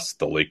 Unless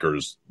the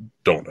Lakers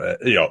don't,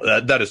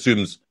 that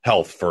assumes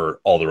health for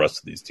all the rest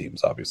of these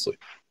teams, obviously.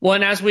 Well,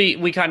 and as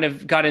we kind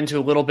of got into a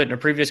little bit in a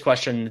previous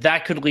question,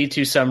 that could lead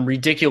to some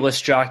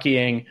ridiculous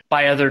jockeying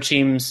by other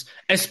teams,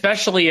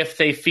 especially if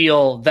they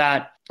feel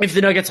that if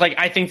the Nuggets,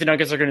 I think the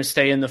Nuggets are going to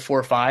stay in the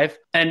 4-5.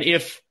 And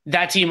if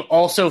that team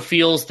also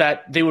feels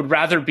that they would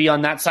rather be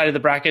on that side of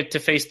the bracket to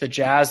face the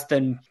Jazz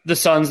than the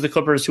Suns, the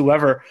Clippers,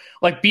 whoever,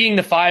 being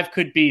the 5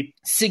 could be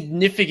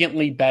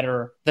significantly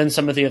better than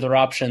some of the other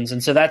options.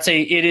 And so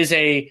it is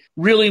a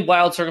really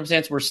wild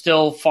circumstance. We're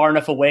still far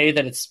enough away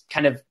that it's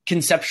kind of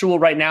conceptual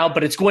right now,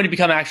 but it's going to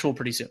become actual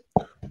pretty soon.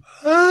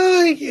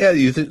 Yeah,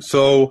 you think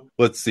so?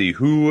 Let's see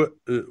who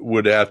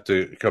would have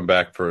to come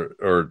back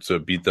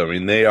to beat them. I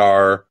mean, they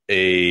are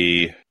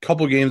a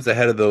couple games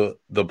ahead of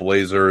the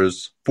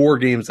Blazers, 4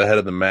 games ahead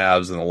of the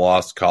Mavs in the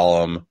loss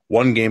column,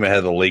 1 game ahead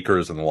of the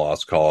Lakers in the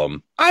loss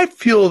column. I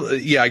feel,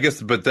 I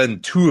guess, but then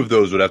 2 of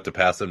those would have to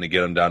pass them to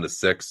get them down to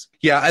 6.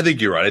 Yeah, I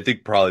think you're right. I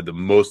think probably the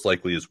most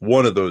likely is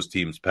one of those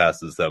teams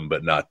passes them,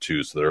 but not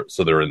 2, so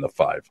they're in the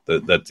 5.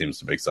 That seems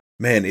to make sense.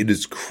 Man, it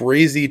is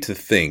crazy to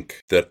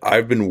think that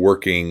I've been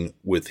working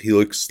with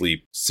Helix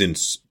Sleep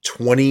since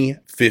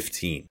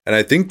 2015. And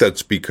I think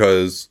that's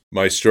because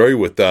my story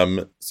with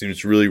them seems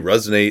to really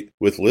resonate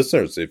with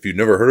listeners. If you've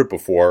never heard it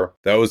before,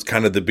 that was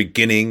kind of the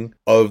beginning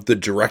of the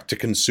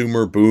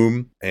direct-to-consumer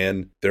boom.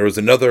 And there was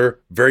another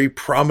very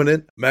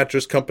prominent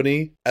mattress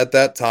company at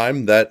that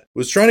time that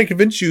was trying to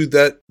convince you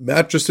that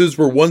mattresses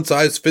were one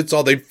size fits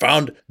all. They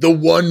found the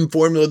one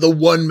formula, the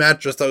one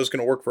mattress that was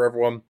going to work for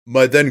everyone.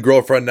 My then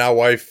girlfriend, now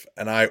wife,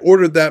 and I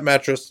ordered that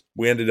mattress.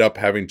 We ended up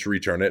having to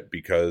return it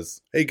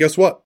because, hey, guess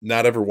what?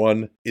 Not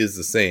everyone is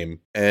the same.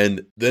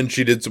 And then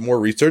she did some more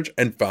research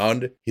and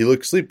found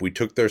Helix Sleep. We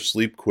took their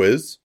sleep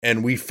quiz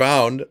and we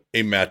found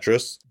a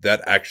mattress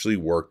that actually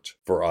worked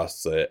for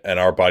us and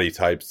our body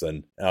types.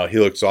 And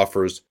Helix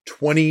offers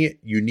 20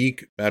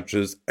 unique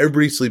mattresses.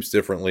 Everybody sleeps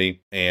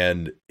differently,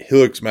 and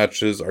Helix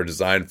mattresses are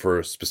designed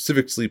for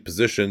specific sleep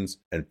positions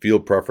and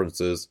field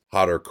preferences,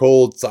 hot or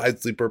cold, side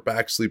sleeper,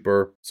 back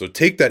sleeper. So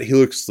take that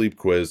Helix Sleep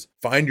quiz,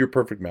 find your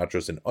perfect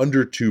mattress in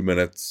under 2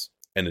 minutes,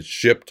 and it's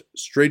shipped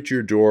straight to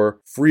your door,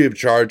 free of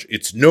charge.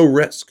 It's no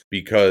risk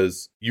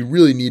because you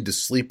really need to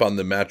sleep on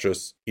the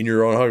mattress in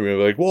your own home.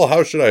 You're like, well,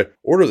 how should I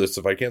order this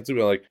if I can't sleep?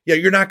 I'm like, yeah,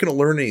 you're not going to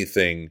learn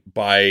anything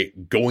by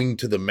going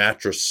to the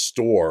mattress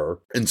store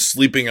and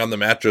sleeping on the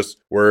mattress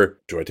where,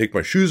 do I take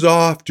my shoes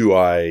off? Do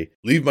I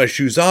leave my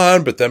shoes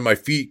on, but then my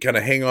feet kind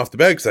of hang off the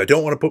bed because I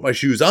don't want to put my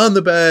shoes on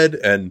the bed?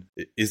 And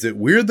is it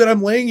weird that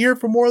I'm laying here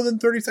for more than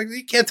 30 seconds?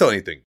 You can't tell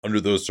anything under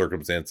those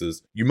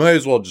circumstances. You might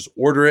as well just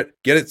order it,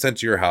 get it sent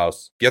to your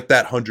house, get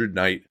that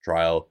 100-night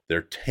trial,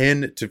 their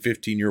 10 to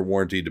 15-year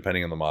warranty,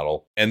 depending on the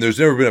model. And there's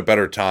never been a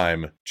better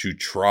time to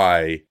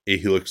try a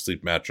Helix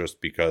Sleep mattress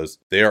because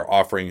they are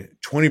offering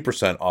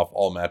 20% off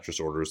all mattress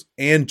orders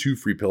and 2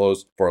 free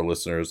pillows for our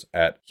listeners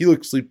at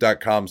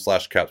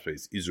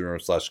helixsleep.com/capspace. Easy to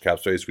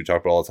 /capspace. We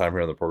talk about all the time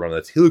here on the program.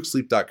 That's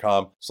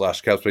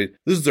helixsleep.com/capspace.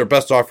 This is their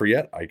best offer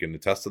yet. I can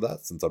attest to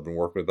that since I've been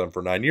working with them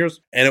for 9 years,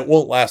 and it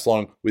won't last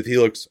long with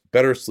Helix.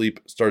 Better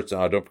sleep starts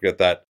now. Don't forget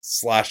that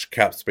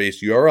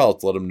 /capspace URL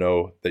to let them know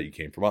know that you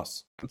came from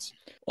us.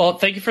 Well,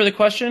 thank you for the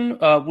question.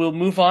 We'll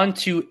move on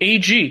to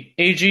AG.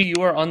 AG,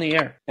 you are on the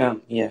air.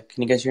 Yeah.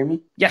 Can you guys hear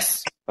me?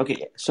 Yes.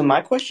 Okay, so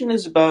my question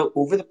is about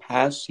over the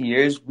past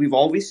years, we've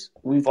always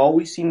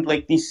seen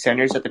like these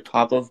centers at the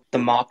top of the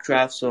mock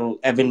draft. So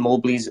Evan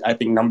Mobley's, I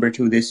think, number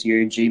 2 this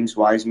year. James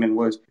Wiseman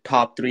was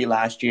top 3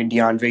 last year.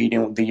 DeAndre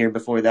Ayton the year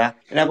before that.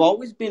 And I've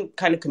always been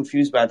kind of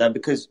confused by that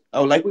because,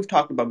 like we've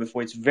talked about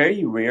before, it's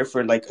very rare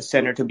for like a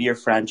center to be a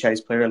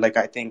franchise player. Like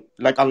I think,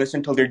 like unless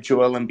until they're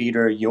Joel Embiid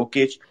or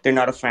Jokic, they're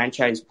not a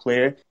franchise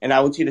player. And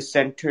I would say the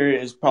center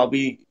is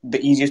probably the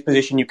easiest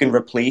position you can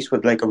replace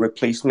with like a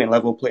replacement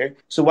level player.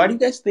 So why do you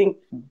guys think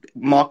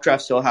mock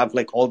drafts still have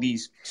like all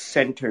these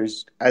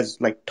centers as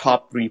like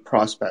top 3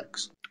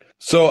 prospects?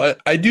 So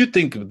I do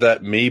think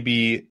that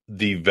maybe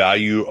the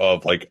value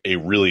of like a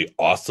really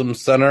awesome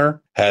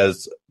center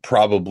has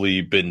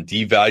probably been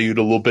devalued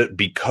a little bit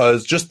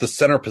because just the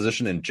center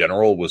position in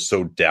general was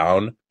so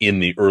down in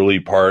the early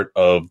part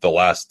of the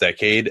last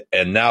decade.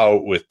 And now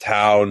with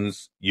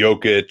Towns,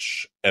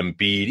 Jokic,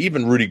 Embiid,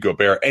 even Rudy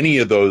Gobert, any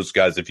of those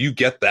guys, if you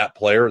get that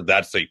player,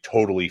 that's a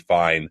totally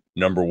fine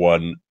number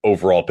 1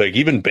 overall pick.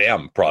 Even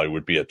Bam probably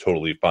would be a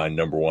totally fine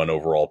number 1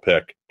 overall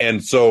pick.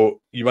 And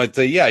so you might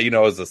say, yeah,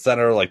 as a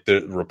center, like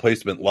the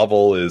replacement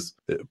level is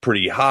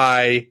pretty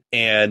high.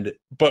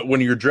 But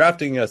when you're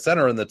drafting a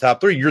center in the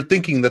top 3, you're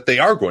thinking that they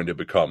are going to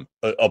become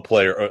a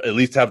player, or at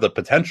least have the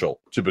potential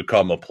to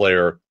become a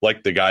player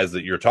like the guys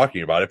that you're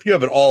talking about. If you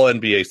have an all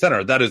NBA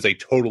center, that is a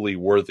totally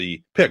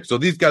worthy pick. So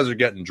these guys are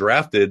getting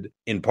drafted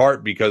in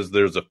part because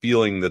there's a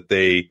feeling that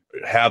they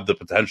have the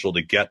potential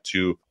to get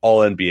to all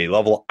NBA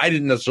level. I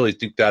didn't necessarily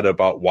think that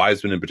about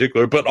Wiseman in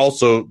particular, but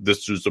also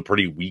this was a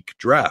pretty weak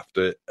draft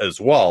as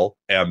well.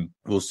 And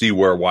we'll see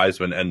where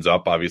Wiseman ends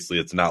up. Obviously,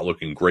 it's not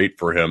looking great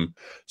for him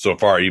so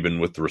far, even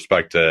with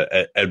respect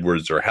to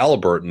Edwards or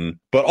Halliburton.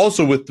 But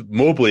also with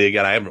Mobley,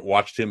 again, I haven't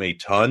watched him a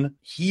ton.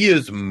 He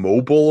is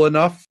mobile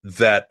enough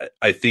that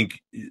I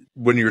think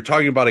when you're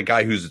talking about a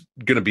guy who's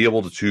going to be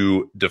able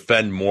to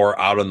defend more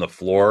out on the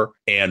floor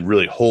and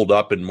really hold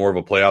up in more of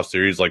a playoff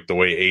series like the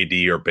way AD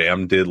or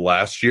Bam did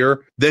last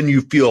year, then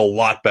you feel a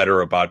lot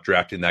better about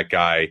drafting that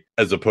guy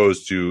as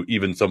opposed to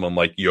even someone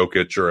like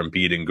Jokic or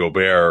Embiid and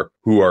Gobert,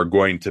 who are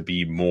going to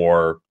be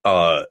more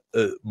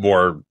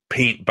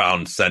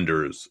paint-bound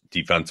senders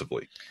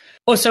defensively.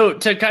 Well, so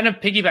to kind of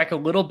piggyback a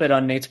little bit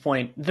on Nate's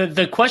point,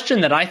 the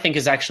question that I think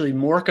is actually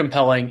more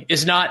compelling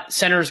is not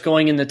centers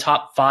going in the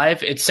top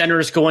 5, it's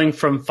centers going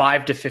from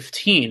 5 to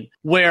 15,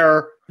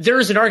 where there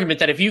is an argument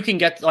that if you can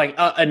get like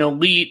an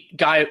elite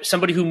guy,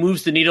 somebody who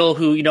moves the needle,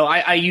 who,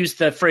 I use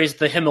the phrase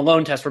the him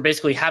alone test, where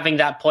basically having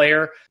that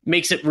player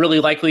makes it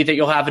really likely that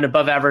you'll have an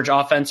above average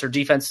offense or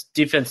defense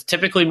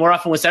typically more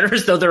often with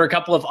centers, though there are a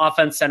couple of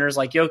offense centers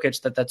like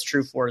Jokic that's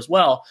true for as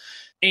well.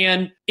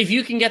 And if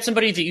you can get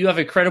somebody that you have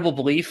a credible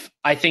belief,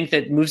 I think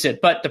that moves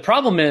it. But the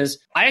problem is,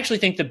 I actually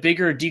think the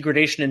bigger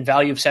degradation in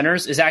value of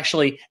centers is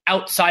actually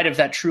outside of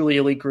that truly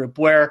elite group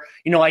where,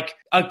 like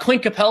a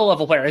Clint Capella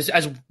level player,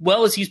 as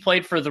well as he's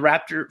played for the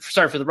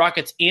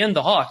Rockets and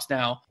the Hawks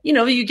now,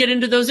 you get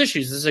into those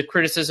issues. This is a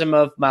criticism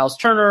of Miles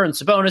Turner and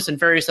Sabonis and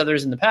various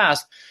others in the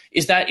past,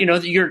 is that,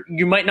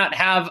 you might not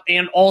have,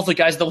 and all the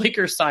guys the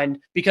Lakers signed,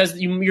 because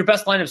your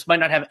best lineups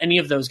might not have any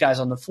of those guys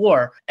on the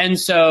floor. And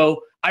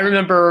so I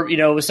remember,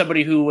 with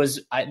somebody who was,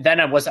 I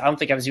don't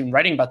think I was even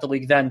writing about the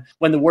league then,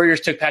 when the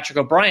Warriors took Patrick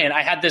O'Brien,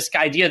 I had this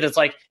idea that's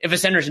like, if a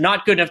center's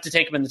not good enough to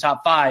take him in the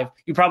top 5,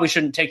 you probably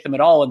shouldn't take them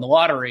at all in the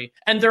lottery.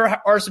 And there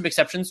are some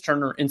exceptions.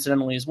 Turner,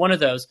 incidentally, is one of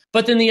those.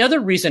 But then the other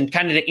reason,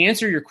 kind of to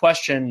answer your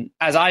question,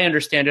 as I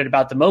understand it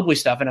about the Mobley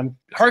stuff, and I'm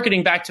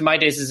hearkening back to my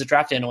days as a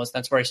draft analyst,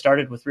 that's where I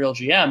started with Real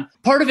GM.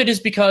 Part of it is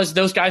because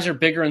those guys are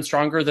bigger and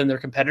stronger than their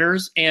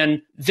competitors,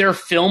 and their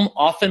film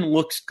often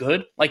looks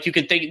good. Like you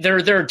could think there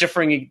are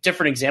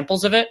different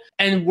examples of it.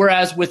 And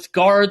whereas with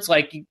guards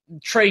like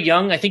Trae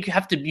Young, I think you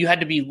had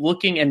to be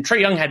looking, and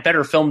Trae Young had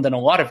better film than a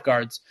lot of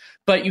guards,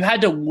 but you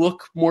had to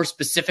look more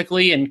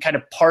specifically and kind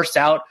of parse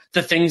out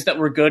the things that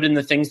were good and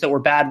the things that were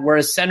bad,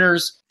 whereas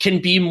centers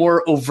can be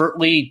more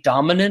overtly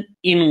dominant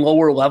in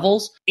lower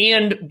levels.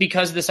 And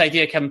because this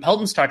idea, Kevin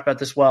Pelton's talked about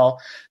this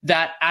well,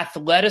 that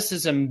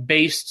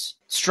athleticism-based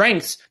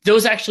strengths,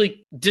 those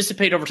actually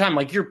dissipate over time.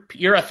 Like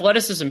your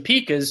athleticism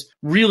peak is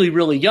really,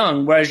 really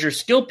young, whereas your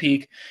skill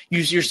peak,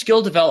 your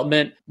skill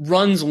development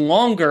runs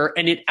longer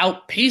and it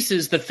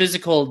outpaces the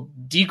physical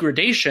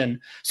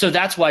degradation. So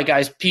that's why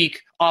guys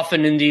peak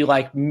often in the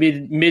like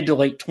mid to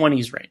late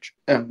 20s range.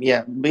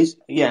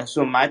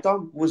 So my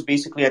thought was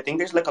basically, I think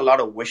there's like a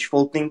lot of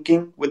wishful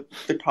thinking with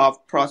the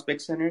top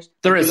prospect centers.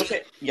 There is.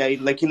 You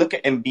look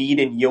at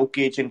Embiid and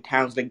Jokic and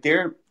Towns, like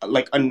they're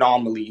like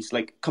anomalies,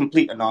 like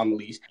complete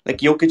anomalies. Like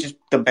Jokic is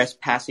the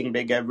best passing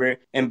big ever.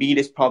 Embiid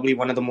is probably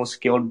one of the most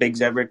skilled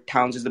bigs ever.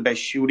 Towns is the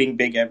best shooting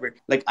big ever.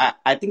 Like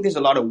I think there's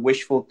a lot of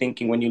wishful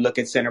thinking when you look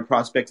at center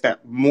prospects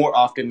that more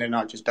often than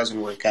not just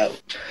doesn't work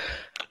out.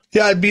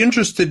 Yeah, I'd be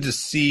interested to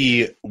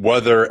see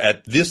whether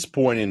at this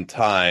point in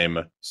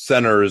time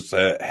centers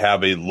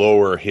have a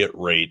lower hit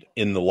rate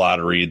in the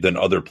lottery than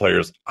other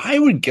players? I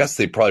would guess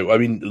they probably, I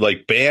mean,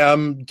 like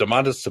Bam,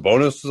 Domantas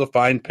Sabonis was a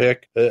fine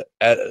pick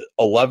at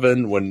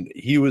 11 when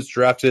he was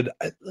drafted.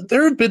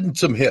 There have been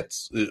some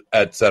hits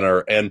at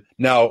center. And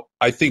now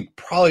I think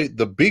probably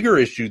the bigger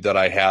issue that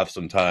I have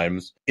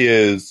sometimes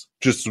is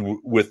just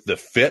with the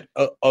fit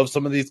of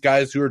some of these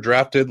guys who are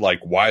drafted,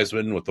 like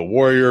Wiseman with the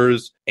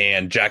Warriors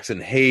and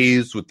Jackson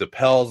Hayes with the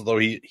Pels, though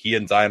he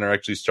and Zion are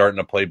actually starting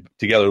to play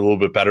together a little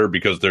bit better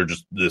because they're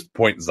just this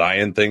point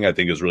Zion thing, I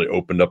think, has really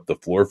opened up the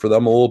floor for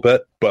them a little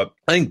bit. But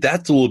I think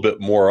that's a little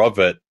bit more of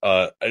it,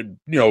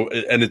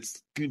 and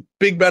it's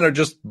big men are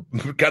just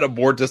kind of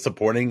more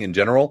disappointing in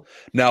general.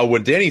 Now,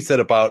 when Danny said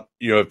about,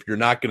 if you're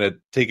not going to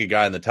take a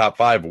guy in the top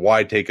 5,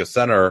 why take a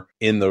center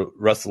in the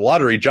rest of the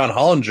lottery? John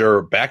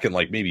Hollinger, back in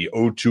like maybe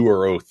 02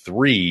 or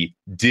 03,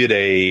 did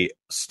a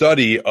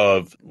study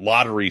of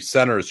lottery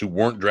centers who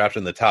weren't drafted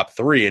in the top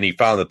 3, and he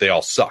found that they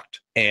all sucked.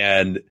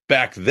 And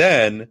back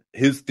then,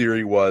 his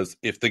theory was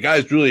if the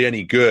guy's really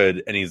any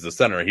good and he's the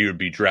center, he would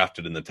be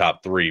drafted in the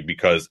top 3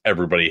 because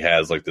everybody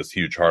has like this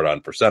huge hard on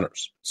for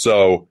centers.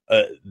 So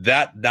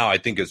that now I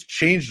think has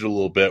changed a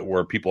little bit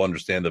where people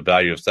understand the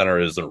value of center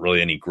isn't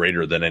really any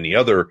greater than any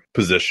other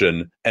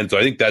position. And so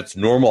I think that's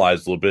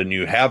normalized a little bit. And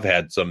you have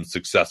had some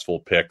successful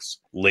picks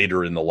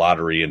later in the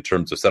lottery in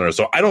terms of center.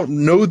 So I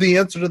don't know the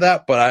answer to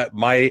that, but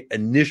my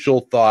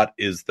initial thought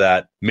is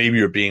that maybe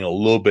you're being a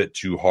little bit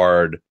too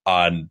hard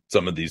on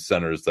some of these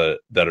centers that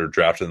are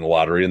drafted in the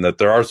lottery, and that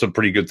there are some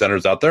pretty good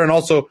centers out there. And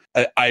also,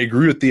 I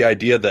agree with the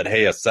idea that,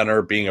 hey, a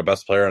center being a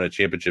best player on a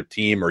championship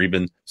team, or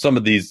even some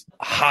of these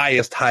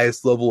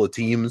highest level of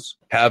teams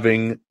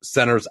having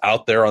centers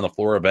out there on the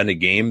floor of ending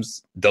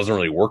games doesn't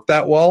really work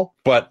that well.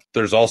 But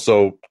there's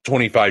also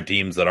 25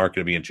 teams that aren't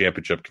going to be in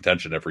championship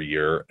contention every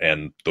year,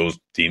 and those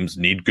teams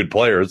need good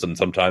players, and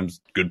sometimes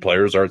good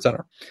players are at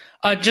center.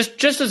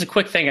 Just as a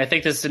quick thing, I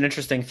think this is an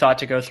interesting thought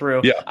to go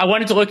through. Yeah. I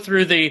wanted to look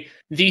through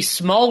the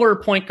smaller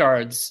point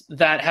guards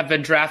that have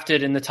been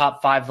drafted in the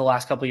top 5 the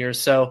last couple of years.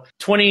 So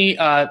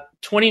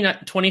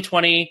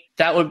 2020,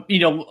 that would,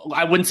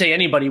 I wouldn't say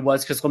anybody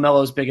was, because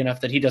LaMelo is big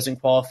enough that he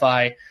doesn't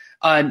qualify.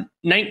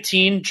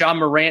 19, John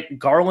Morant,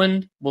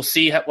 Garland. We'll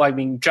see how,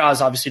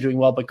 Ja's obviously doing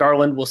well, but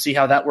Garland, we'll see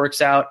how that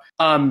works out.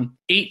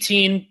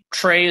 18,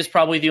 Trey is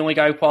probably the only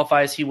guy who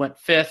qualifies. He went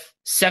 5th.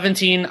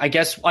 17, I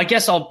guess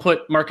I'll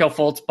put Markelle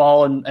Fultz,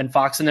 Ball, and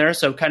Fox in there.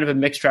 So kind of a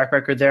mixed track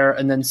record there.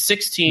 And then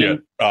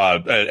 16. Yeah.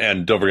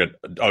 And don't forget,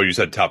 you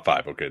said top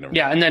 5. Okay. Never mind.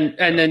 Yeah.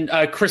 And then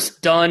Chris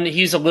Dunn,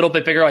 he's a little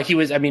bit bigger. Like he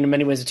was, in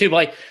many ways too, but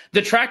like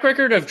the track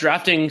record of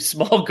drafting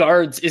small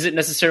guards isn't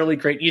necessarily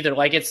great either.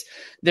 Like and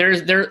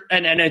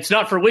it's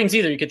not for wings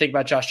either. You could think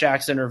about Josh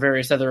Jackson or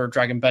various other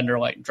Dragon Bender.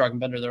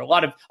 There are a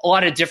lot of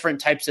different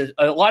types of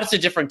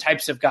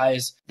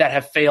guys that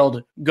have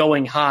failed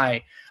going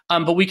high.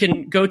 But we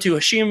can go to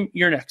Hashim.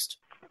 You're next.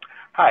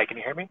 Hi, can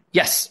you hear me?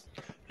 Yes.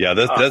 Yeah,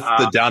 that's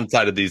the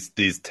downside of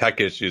these tech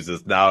issues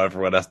is now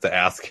everyone has to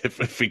ask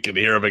if we can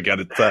hear them again.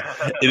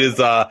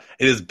 It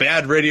is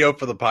bad radio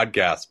for the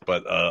podcast,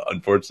 but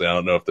unfortunately, I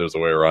don't know if there's a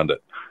way around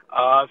it. So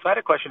I had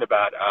a question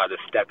about the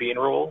Stepien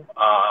rule.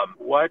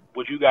 What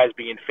would you guys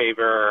be in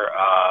favor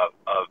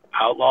of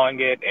outlawing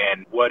it,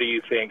 and what do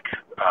you think?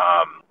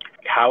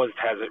 How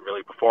has it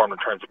really performed in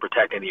terms of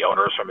protecting the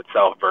owners from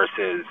itself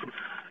versus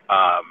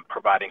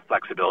providing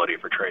flexibility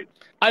for trades?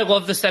 I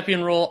love the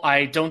Stepien rule.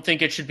 I don't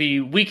think it should be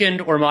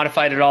weakened or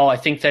modified at all. I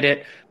think that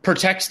it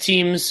protects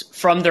teams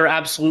from their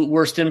absolute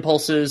worst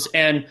impulses,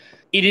 and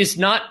it is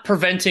not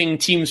preventing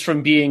teams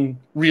from being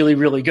really,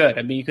 really good.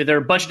 There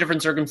are a bunch of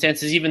different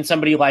circumstances. Even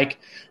somebody like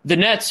the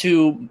Nets,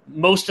 who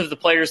most of the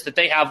players that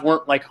they have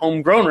weren't like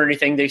homegrown or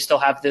anything, they still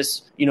have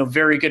this,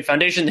 very good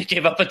foundation. They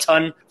gave up a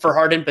ton for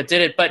Harden, but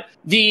did it. But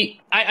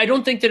I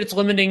don't think that it's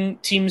limiting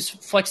teams'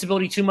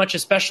 flexibility too much,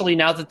 especially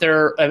now that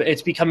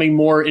it's becoming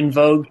more in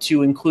vogue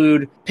to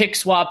include pick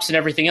swaps and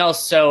everything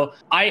else. So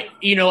I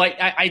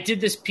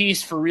did this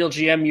piece for Real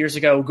GM years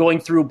ago, going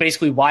through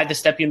basically why the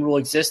Stepien rule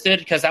existed,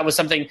 because that was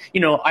something,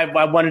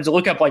 I wanted to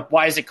look up, like,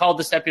 why is it called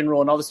the Stepien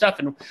rule and all this stuff.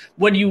 And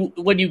when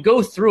you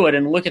go through it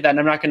and look at that, and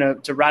I'm not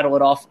going to rattle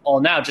it off all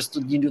now, just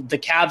the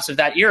Cavs of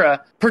that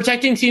era,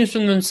 protecting teams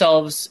from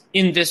themselves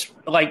in this,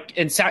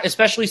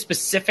 especially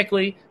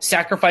specifically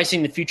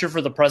sacrificing the future for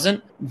the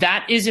present,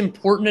 that is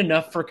important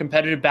enough for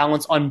competitive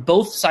balance on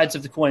both sides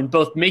of the coin,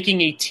 both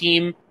making a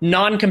team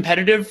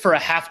non-competitive for a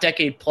half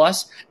decade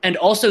plus, and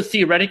also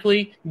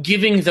theoretically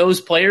giving those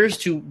players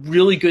to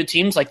really good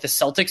teams. Like the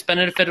Celtics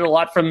benefited a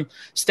lot from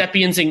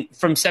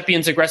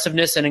Stepien's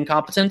aggressiveness and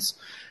incompetence.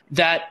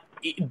 That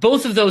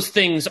both of those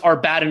things are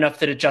bad enough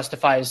that it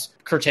justifies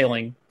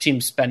curtailing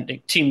teams'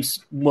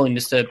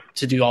 willingness to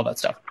do all that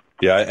stuff.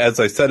 Yeah, as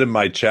I said in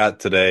my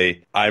chat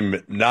today,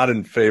 I'm not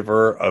in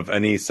favor of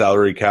any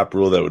salary cap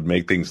rule that would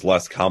make things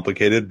less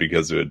complicated,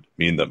 because it would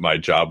mean that my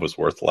job was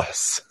worth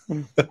less.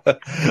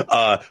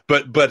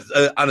 But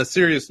on a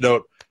serious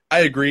note, I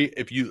agree.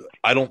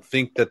 I don't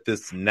think that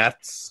this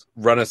Nets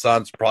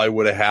renaissance probably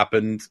would have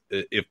happened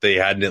if they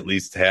hadn't at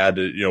least had,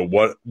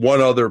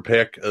 one other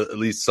pick, at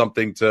least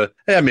something to,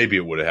 maybe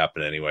it would have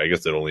happened anyway. I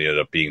guess it only ended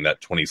up being that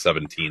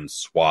 2017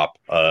 swap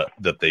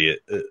that they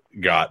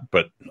got,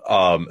 but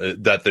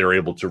that they're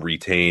able to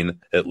retain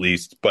at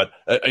least. But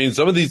I mean,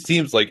 some of these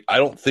teams, like, I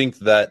don't think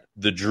that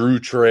the Drew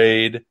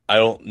trade, I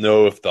don't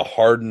know if the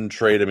Harden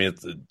trade, I mean,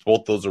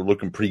 both those are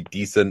looking pretty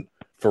decent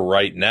for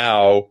right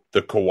now.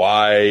 The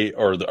Kawhi,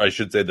 I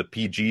should say the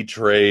PG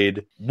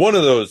trade, one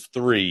of those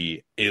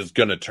three is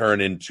going to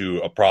turn into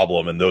a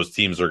problem, and those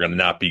teams are going to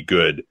not be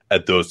good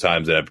at those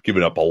times and have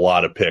given up a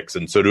lot of picks.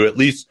 And so to at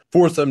least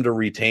force them to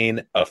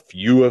retain a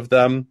few of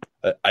them,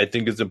 I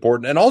think is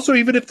important. And also,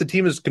 even if the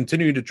team is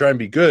continuing to try and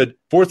be good,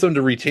 force them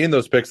to retain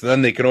those picks, and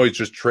then they can always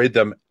just trade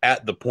them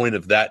at the point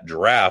of that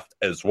draft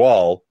as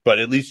well. But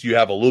at least you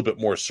have a little bit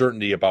more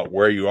certainty about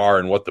where you are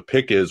and what the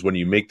pick is when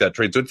you make that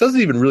trade. So it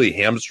doesn't even really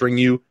hamstring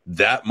you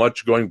that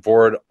much going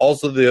forward.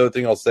 Also, the other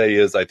thing I'll say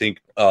is I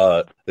think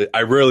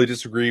I rarely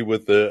disagree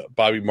with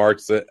Bobby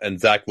Marks and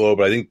Zach Lowe,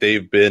 but I think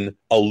they've been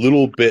a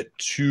little bit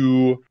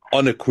too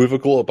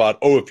unequivocal about,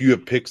 if you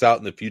have picks out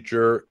in the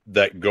future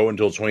that go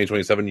until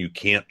 2027, you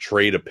can't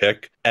trade a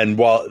pick. And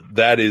while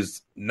that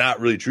is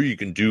not really true, you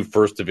can do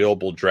first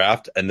available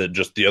draft, and then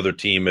just the other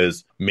team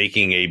is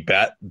making a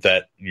bet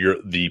that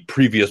the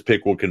previous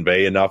pick will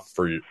convey enough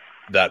for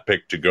that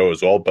pick to go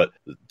as well. But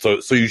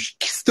so you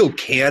still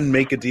can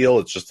make a deal.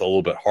 It's just a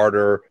little bit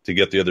harder to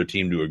get the other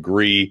team to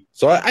agree.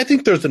 So I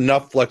think there's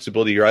enough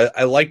flexibility here.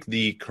 I like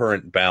the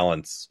current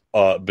balance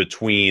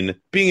between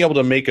being able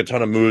to make a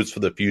ton of moves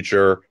for the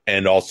future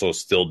and also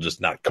still just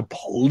not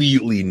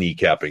completely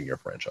kneecapping your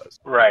franchise.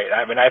 Right.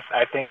 I mean, I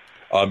think.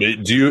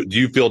 Do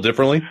you feel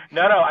differently?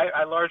 No,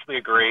 I largely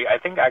agree. I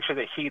think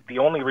actually the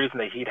only reason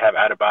the Heat have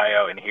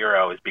Adebayo and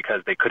Hero is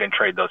because they couldn't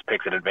trade those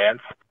picks in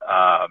advance.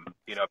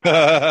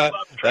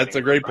 That's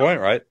a great point,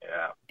 right?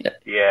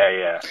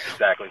 Yeah,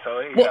 exactly.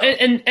 So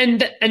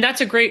and that's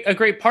a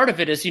great part of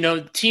it is,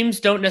 teams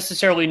don't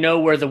necessarily know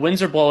where the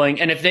winds are blowing,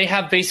 and if they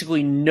have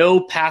basically no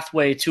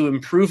pathway to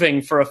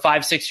improving for a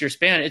 5-6 year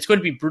span, it's going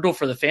to be brutal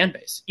for the fan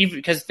base, even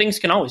because things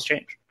can always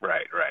change.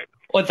 Right.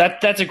 Well,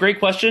 that's a great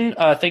question.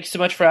 Thanks so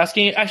much for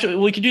asking. Actually,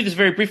 we could do this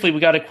very briefly.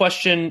 We got a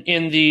question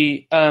in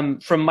the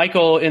from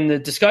Michael in the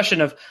discussion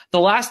of the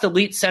last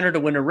elite center to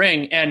win a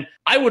ring, and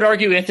I would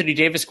argue Anthony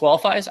Davis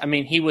qualifies. I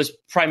mean, he was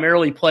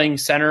primarily playing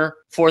center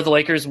for the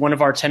Lakers, one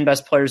of our 10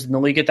 best players in the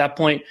league at that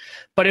point.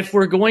 But if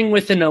we're going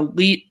with an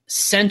elite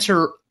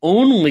center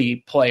only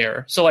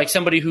player, so like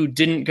somebody who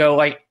didn't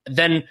go,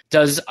 then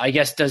does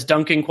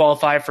Duncan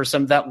qualify for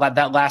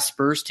that last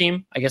Spurs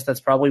team? I guess that's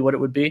probably what it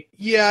would be.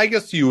 Yeah, I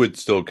guess you would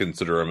still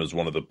consider him as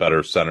one of the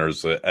better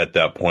centers at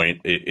that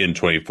point in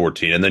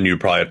 2014. And then you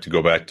probably have to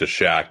go back to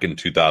Shaq in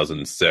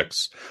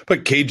 2006.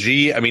 But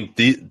KG, I mean,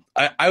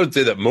 I would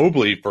say that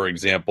Mobley, for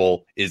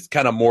example, is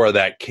kind of more of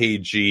that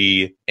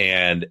KG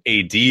and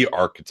AD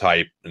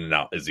archetype.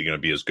 Now, is he going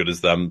to be as good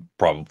as them?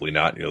 Probably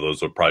not.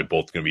 Those are probably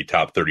both going to be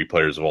top 30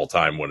 players of all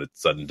time when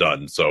it's said and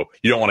done. So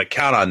you don't want to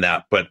count on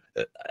that. But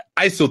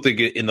I still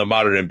think in the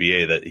modern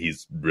NBA that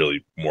he's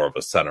really more of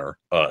a center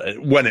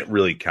when it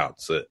really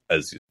counts. At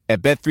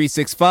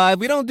Bet365,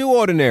 we don't do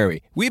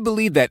ordinary. We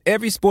believe that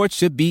every sport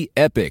should be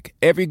epic.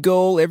 Every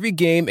goal, every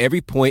game,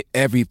 every point,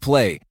 every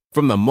play.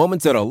 From the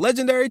moments that are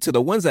legendary to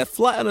the ones that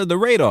fly under the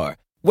radar.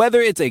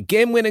 Whether it's a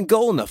game-winning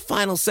goal in the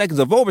final seconds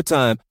of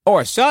overtime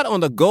or a shot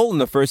on the goal in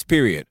the first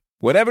period.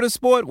 Whatever the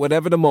sport,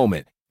 whatever the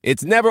moment.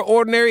 It's never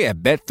ordinary at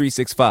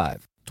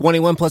Bet365.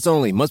 21 plus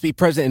only. Must be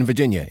present in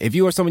Virginia. If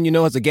you or someone you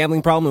know has a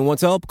gambling problem and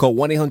wants help, call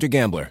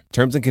 1-800-GAMBLER.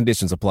 Terms and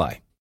conditions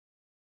apply.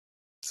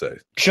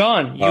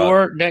 John, you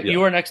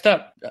are next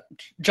up.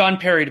 John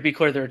Perry, to be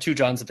clear, there are two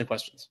Johns in the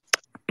questions.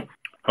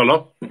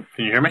 Hello? Can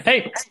you hear me?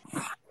 Hey.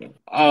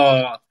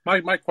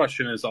 My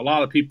question is, a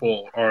lot of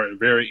people are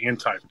very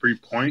anti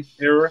 3-point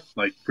era.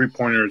 Like,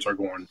 3-pointers are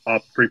going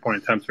up,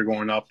 3-point attempts are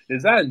going up.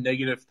 Is that a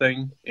negative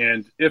thing?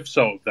 And if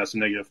so, if that's a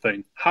negative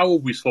thing, how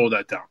will we slow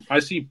that down? I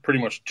see pretty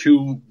much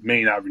two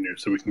main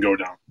avenues that we can go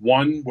down.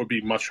 One would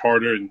be much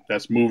harder, and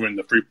that's moving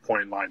the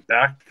 3-point line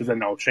back, because then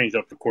that'll change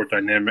up the court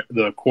dynamic,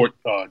 the court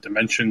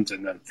dimensions,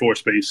 and then floor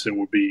space. It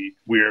would be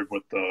weird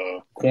with the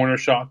corner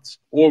shots.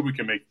 Or we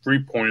can make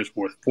 3-pointers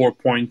worth 4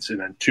 points, and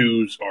then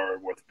 2s are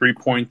worth 3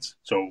 points.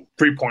 So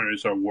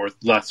 3-pointers are worth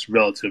less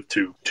relative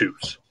to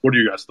 2s. What are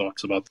your guys'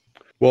 thoughts about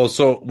that? Well,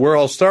 so where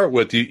I'll start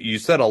with, you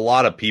said a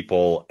lot of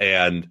people,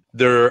 and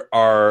there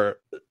are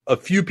a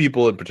few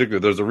people in particular.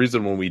 There's a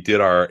reason when we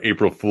did our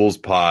April Fool's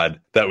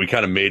pod that we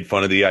kind of made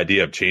fun of the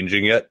idea of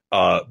changing it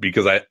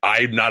because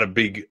I'm not a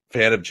big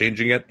fan of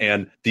changing it.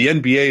 And the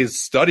NBA's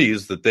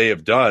studies that they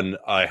have done,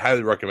 I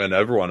highly recommend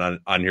everyone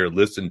on here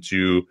listen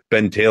to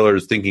Ben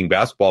Taylor's Thinking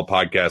Basketball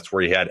podcast,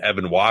 where he had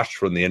Evan Wash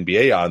from the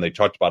NBA on. They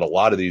talked about a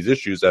lot of these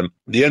issues. And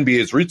the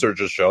NBA's research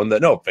has shown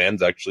that, no,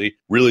 fans actually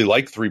really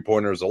like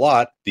 3-pointers a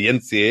lot. The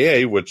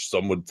NCAA, which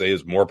some would say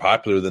is more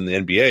popular than the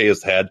NBA,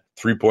 has had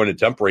 3-point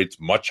attempt rates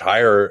much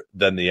higher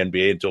than the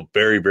NBA until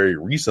very, very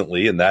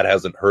recently. And that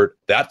hasn't hurt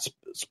that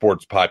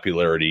sports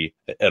popularity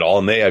at all.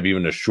 And they have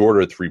even a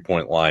shorter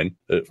 3-point line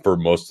for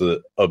most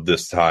of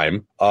this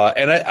time.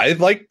 And I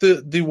like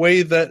the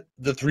way that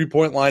the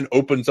 3-point line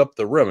opens up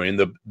the rim. I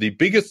mean, the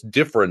biggest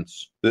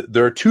difference,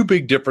 there are two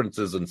big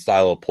differences in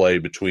style of play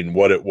between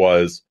what it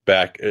was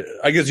back,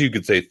 I guess you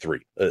could say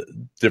three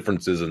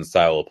differences in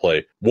style of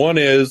play. One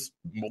is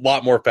a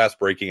lot more fast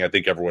breaking. I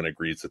think everyone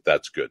agrees that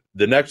that's good.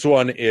 The next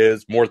one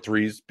is more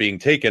threes being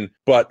taken.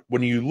 But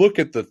when you look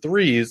at the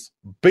threes,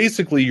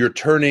 basically you're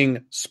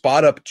turning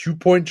spot up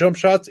 2-point jump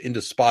shots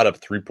into spot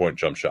up 3-point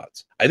jump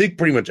shots. I think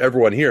pretty much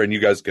everyone here, and you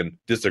guys can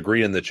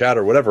disagree in the chat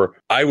or whatever,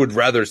 I would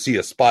rather see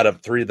a spot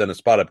up 3 than a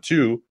spot up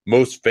 2.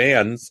 Most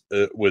fans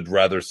would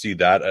rather see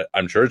that.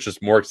 I'm sure it's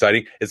just more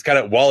exciting. It's kind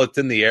of, while it's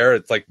in the air,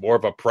 it's like more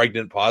of a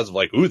pregnant pause of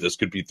like, ooh, this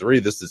could be 3.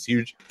 This is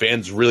huge.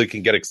 Fans really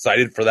can get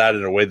excited for that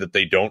in a way that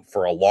they don't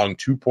for a long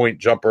 2-point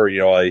jumper. You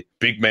know, a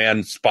big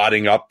man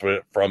spotting up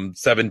from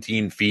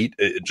 17 feet.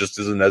 It just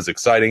isn't as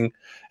exciting.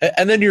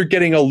 And then you're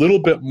getting a little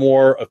bit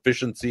more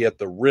efficiency at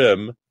the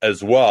rim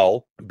as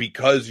well,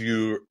 because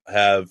you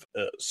have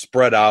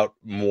spread out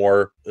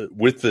more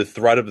with the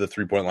threat of the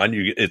 3-point line.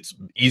 It's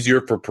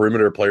easier for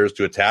perimeter players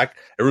to attack.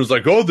 Everyone's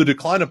like, oh, the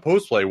decline of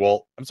post play.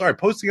 Well, I'm sorry,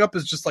 posting up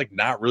is just like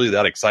not really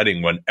that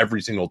exciting when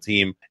every single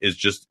team is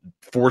just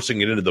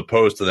forcing it into the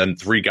post and then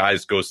 3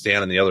 guys go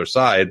stand on the other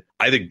side.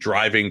 I think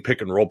driving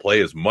pick and roll play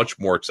is much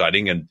more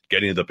exciting, and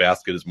getting to the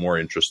basket is more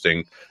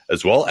interesting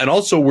as well. And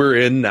also, we're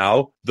in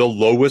now the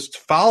lowest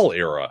foul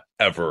era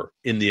ever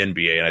in the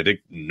NBA. And I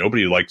think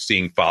nobody likes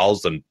seeing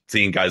fouls and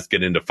seeing guys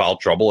get into foul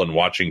trouble and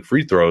watching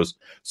free throws.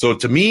 So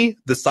to me,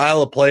 the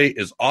style of play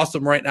is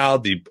awesome right now.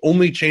 The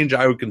only change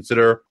I would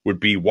consider would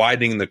be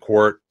widening the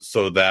court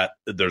so that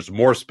there's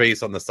more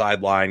space on the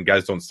sideline,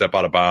 guys don't step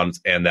out of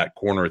bounds, and that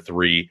corner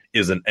 3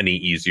 isn't any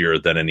easier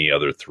than any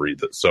other 3.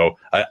 So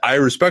I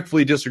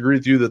respectfully disagree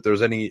with you that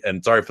there's any,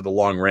 and sorry for the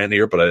long rant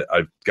here, but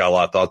I've got a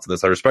lot of thoughts on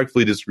this. I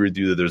respectfully disagree with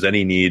you that there's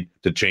any need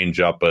to change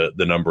up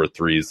the number of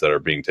 3s that are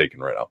being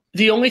taken right now.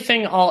 The only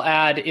thing I'll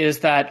add is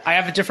that I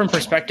have a different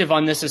perspective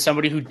on this as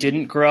somebody who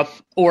didn't grow up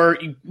or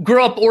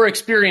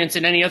experience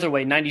in any other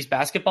way 90s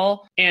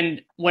basketball.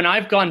 And when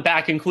I've gone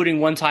back, including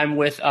one time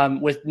with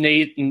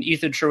Nate and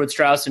Ethan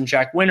Sherwood-Strauss and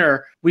Jack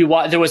Winter,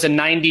 there was a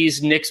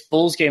 90s Knicks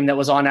Bulls game that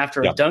was on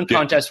after a dunk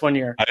contest one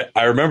year.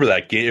 I remember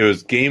that game. It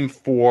was game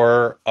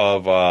 4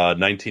 of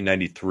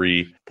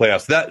 1993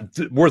 playoffs.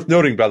 That worth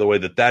noting, by the way,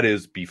 that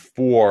is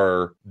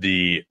before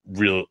the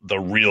real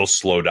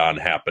slowdown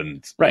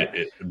happened, right,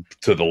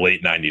 to the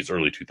late 90s,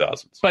 early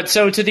 2000s. But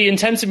so, to the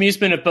intense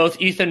amusement of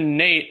both Ethan and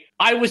Nate,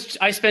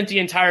 I spent the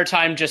entire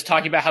time just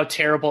talking about how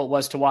terrible it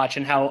was to watch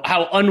and how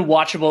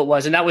unwatchable it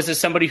was. And that was as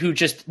somebody who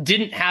just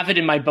didn't have it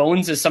in my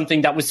bones as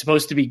something that was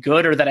supposed to be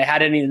good or that I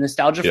had any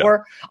nostalgia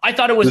for. I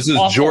thought it was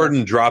awful. This is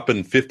Jordan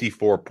dropping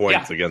 54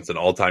 points against an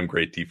all-time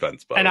great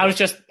defense. And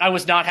I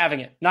was not having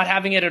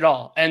it at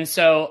all. And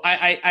so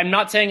I'm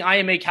not saying I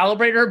am a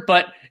calibrator,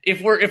 but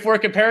if we're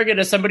comparing it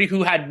as somebody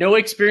who had no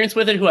experience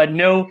with it, who had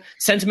no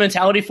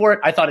sentimentality for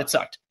it, I thought it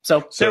sucked.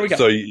 So there we go.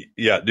 So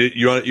yeah,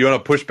 you want to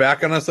push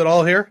back on us at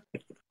all here?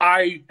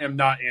 I am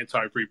not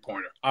anti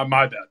 3-pointer.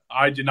 My bad.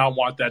 I did not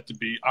want that to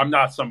be. I'm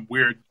not some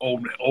weird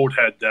old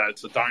head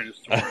that's a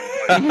dinosaur.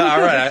 All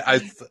right.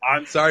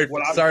 I'm sorry.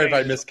 If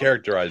I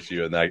mischaracterized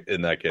you in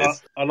that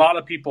case. A lot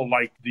of people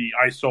like the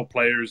ISO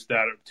players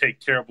that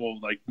take terrible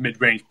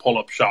mid-range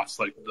pull-up shots.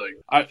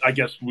 I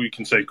guess we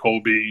can say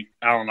Kobe,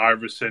 Allen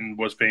Iverson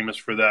was famous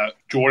for that.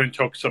 Jordan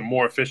took some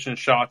more efficient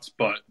shots,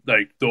 but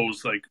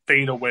those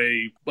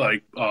fadeaway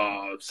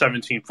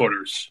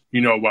 17-footers. You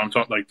know what I'm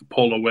talking, the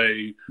pull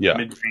away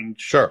mid-range.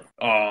 Sure.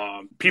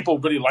 People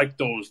really like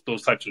those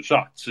types of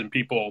shots, and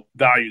people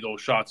value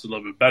those shots a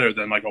little bit better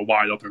than a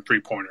wide open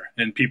 3-pointer.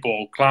 And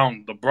people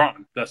clown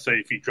LeBron. Let's say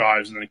if he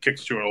drives and then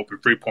kicks to an open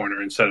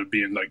 3-pointer instead of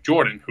being like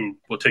Jordan, who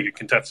will take a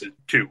contested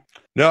 2.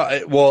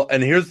 No, well,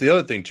 and here's the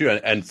other thing too,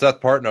 and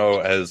Seth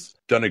Partnow has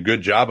done a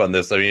good job on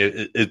this. I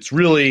mean, it's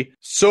really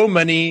so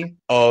many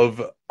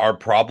of our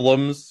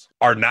problems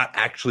are not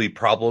actually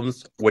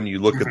problems when you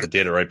look at the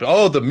data, right?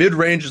 But the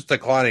mid-range is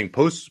declining,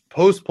 post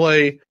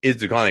play is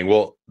declining.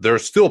 Well,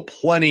 there's still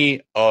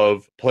plenty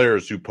of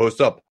players who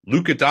post up.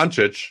 Luka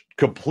Doncic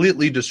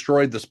completely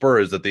destroyed the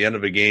Spurs at the end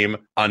of a game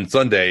on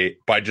Sunday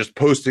by just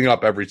posting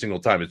up every single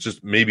time. It's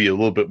just maybe a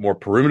little bit more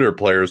perimeter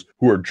players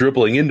who are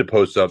dribbling into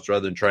post-ups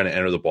rather than trying to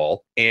enter the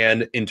ball.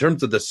 And in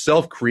terms of the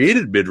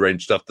self-created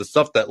mid-range stuff, the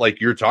stuff that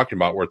you're talking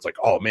about where it's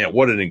oh man,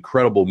 what an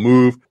incredible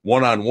move,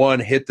 one-on-one,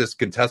 hit this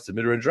contested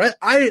mid-range.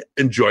 I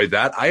enjoy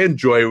that. I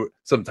enjoy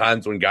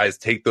sometimes when guys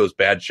take those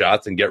bad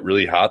shots and get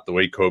really hot the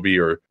way Kobe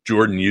or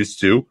Jordan used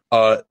to.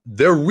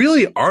 There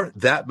really aren't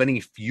that many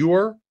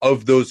fewer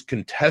of those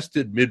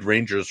contested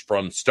mid-rangers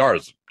from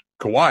stars.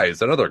 Kawhi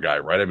is another guy,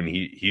 right? I mean,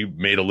 he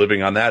made a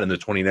living on that in the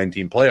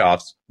 2019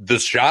 playoffs. The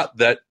shot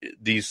that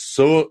the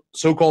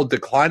so-called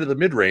decline of the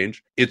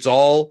mid-range, it's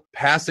all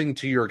passing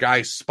to your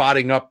guy,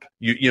 spotting up,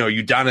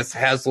 Udonis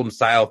Haslem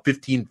style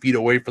 15 feet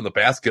away from the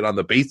basket on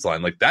the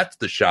baseline. Like, that's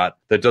the shot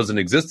that doesn't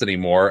exist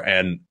anymore.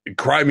 And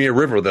cry me a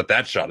river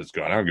that shot is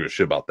gone. I don't give a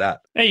shit about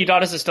that. Hey,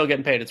 Udonis is still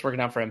getting paid. It's working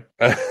out for him.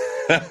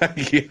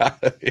 yeah,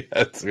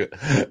 that's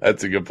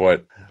a good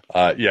point.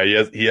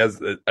 He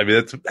has. I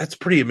mean, that's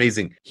pretty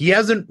amazing. He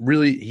hasn't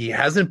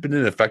been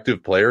an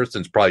effective player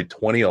since probably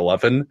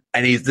 2011,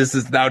 and this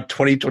is now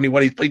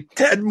 2021. He's played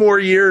 10 more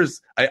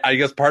years. I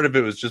guess part of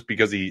it was just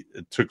because he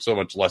took so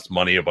much less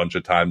money a bunch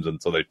of times, and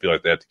so they feel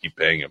like they have to keep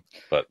paying him.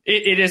 But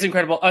it is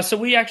incredible. So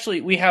we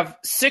have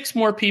 6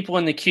 more people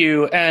in the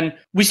queue, and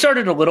we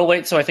started a little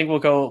late, so I think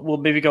we'll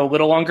maybe go a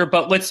little longer.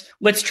 But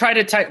let's try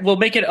to we'll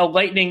make it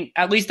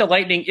at least a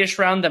lightning-ish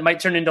round that might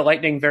turn into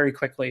lightning very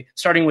quickly.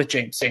 Starting with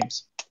James.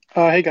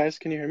 Hey guys,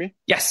 can you hear me?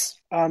 Yes.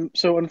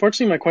 So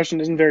unfortunately my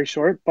question isn't very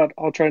short, but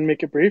I'll try and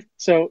make it brief.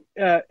 So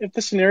if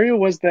the scenario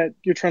was that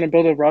you're trying to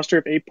build a roster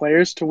of 8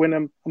 players to win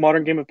a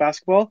modern game of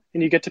basketball,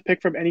 and you get to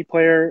pick from any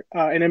player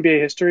in NBA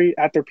history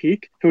at their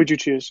peak, who would you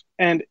choose?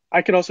 And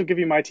I could also give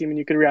you my team and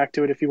you could react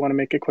to it if you want to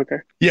make it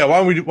quicker. Yeah,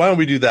 why don't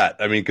we do that?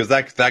 I mean, because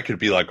that could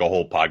be like a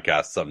whole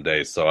podcast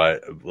someday. So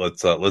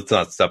let's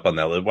not step on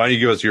that. Why don't you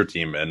give us your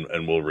team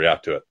and we'll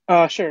react to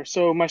it? Sure.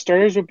 So my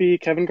starters would be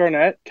Kevin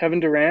Garnett, Kevin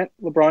Durant,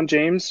 LeBron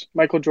James,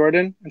 Michael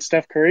Jordan, and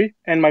Steph Curry.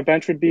 And my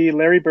bench would be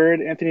Larry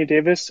Bird, Anthony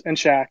Davis, and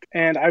Shaq.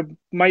 And I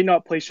might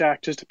not play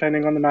Shaq just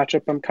depending on the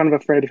matchup. I'm kind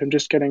of afraid of him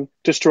just getting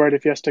destroyed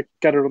if he has to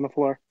get it on the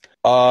floor.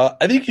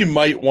 I think you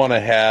might want to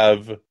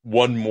have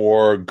one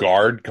more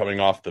guard coming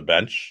off the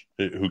bench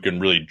who can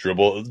really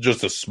dribble,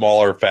 just a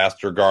smaller,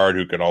 faster guard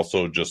who can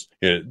also just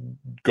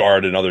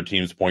guard another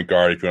team's point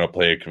guard if you want to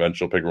play a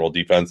conventional pick and roll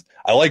defense.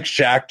 I like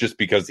Shaq just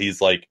because he's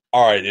like,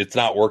 all right, it's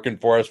not working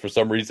for us for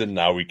some reason.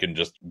 Now we can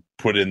just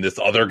put in this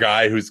other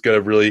guy who's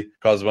going to really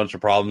cause a bunch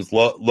of problems.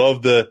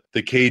 Love the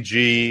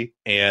KG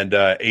and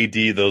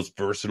AD, those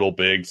versatile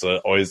bigs.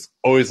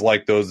 Always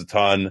like those a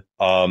ton.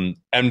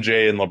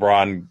 MJ and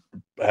LeBron,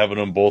 having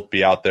them both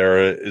be out there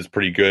is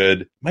pretty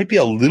good. Might be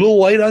a little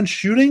light on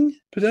shooting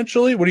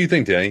potentially. What do you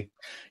think, Danny?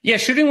 Yeah,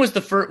 shooting was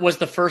the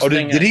first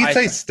thing. Did he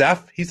say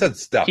Steph? He said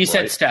Steph. He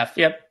said Steph.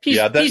 Yep.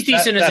 He's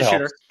decent as a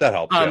shooter. That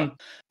helps.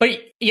 But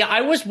yeah,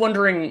 I was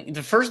wondering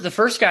the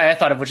first guy I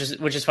thought of,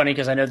 which is funny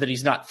because I know that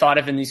he's not thought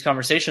of in these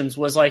conversations,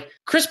 was like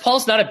Chris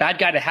Paul's not a bad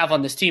guy to have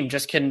on this team.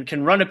 Just can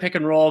run a pick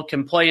and roll,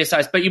 can play his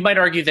size. But you might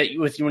argue that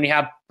when you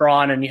have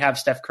Braun and you have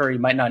Steph Curry, you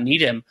might not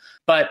need him.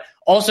 But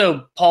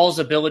also Paul's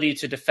ability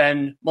to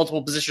defend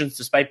multiple positions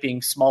despite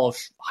being small of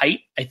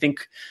height, I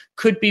think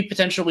could be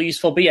potentially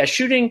useful. But yeah,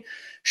 shooting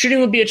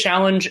would be a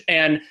challenge.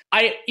 And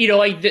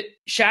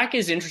Shaq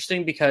is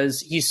interesting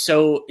because he's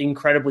so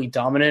incredibly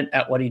dominant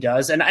at what he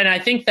does. And I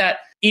think that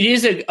it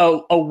is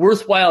a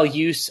worthwhile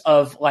use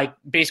of like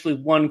basically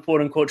one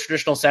quote unquote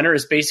traditional center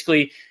is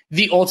basically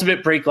the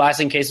ultimate break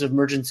glass in case of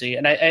emergency.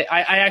 And I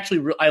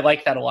actually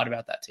like that a lot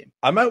about that team.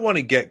 I might want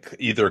to get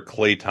either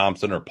Klay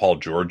Thompson or Paul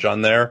George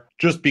on there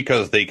just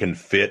because they can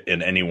fit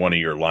in any one of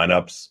your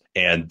lineups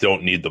and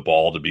don't need the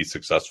ball to be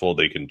successful.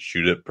 They can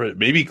shoot it.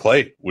 Maybe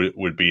Klay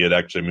would be it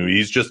actually. I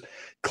mean,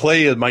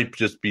 Klay might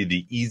just be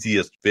the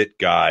easiest fit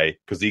guy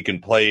because he can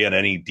play in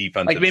any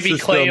defensive like maybe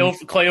system.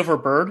 Klay over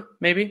Bird,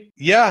 maybe?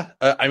 Yeah.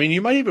 I mean,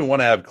 you might even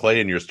want to have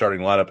Klay in your starting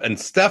lineup. And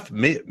Steph,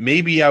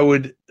 maybe I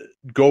would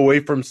go away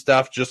from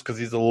Steph just because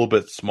he's a little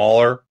bit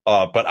smaller.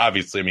 But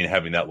obviously, I mean,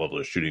 having that level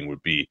of shooting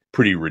would be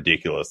pretty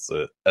ridiculous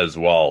as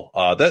well.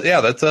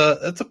 That's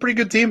a pretty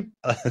good team.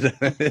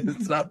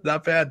 It's not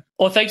bad.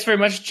 Well, thanks very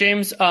much,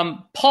 James.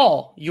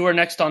 Paul, you are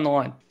next on the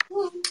line.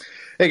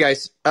 Hey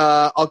guys,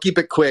 I'll keep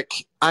it quick.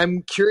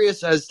 I'm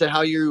curious as to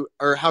how you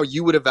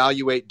would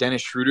evaluate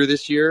Dennis Schroeder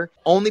this year,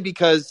 only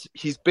because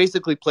he's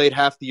basically played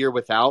half the year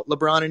without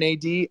LeBron and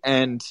AD,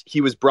 and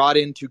he was brought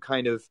in to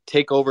kind of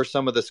take over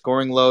some of the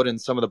scoring load and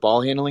some of the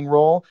ball handling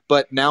role,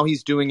 but now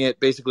he's doing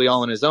it basically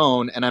all on his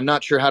own, and I'm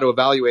not sure how to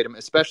evaluate him,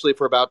 especially if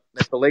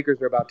the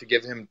Lakers are about to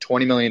give him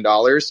 $20 million.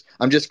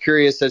 I'm just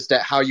curious as to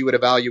how you would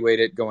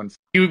evaluate it going forward.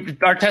 You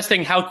are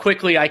testing how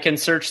quickly I can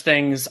search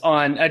things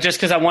on, just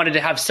because I wanted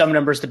to have some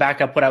numbers to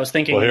back up what I was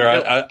thinking. Well,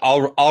 here,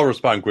 I'll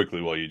respond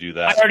quickly while you do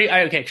that.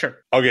 Okay, sure.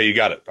 Okay, you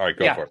got it. All right,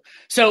 go for it.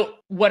 So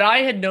what I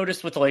had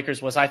noticed with the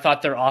Lakers was I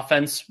thought their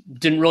offense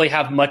didn't really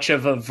have much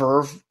of a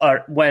verve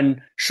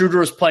when Schroeder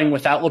was playing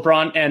without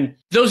LeBron, and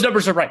those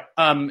numbers are right.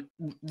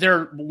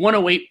 They're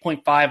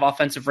 108.5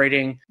 offensive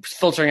rating,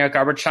 filtering out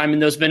garbage time in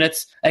those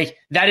minutes. Like,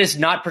 that is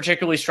not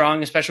particularly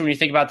strong, especially when you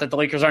think about that the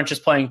Lakers aren't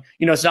just playing,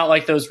 it's not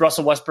like those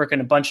Russell Westbrook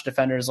and a bunch of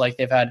defenders. Like,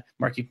 they've had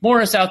Markieff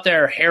Morris out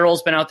there,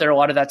 Harrell's been out there a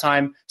lot of that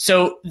time.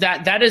 So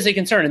that is a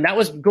concern. And that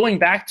was going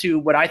back to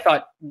what I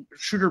thought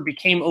Schroeder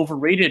became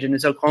overrated in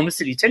his Oklahoma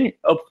City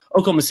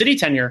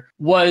tenure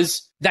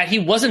was that he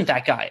wasn't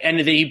that guy, and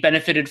that he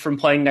benefited from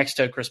playing next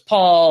to Chris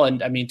Paul,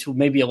 and I mean, to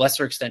maybe a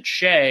lesser extent,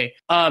 Shea.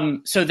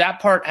 So that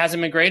part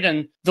hasn't been great.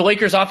 And the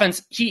Lakers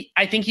offense,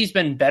 I think he's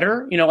been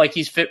better, like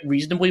he's fit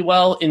reasonably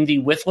well in the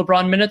with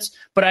LeBron minutes.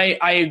 But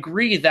I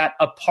agree that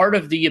a part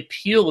of the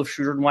appeal of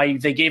Schroeder and why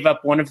they gave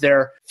up one of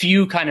their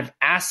few kind of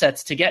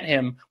assets to get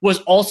him was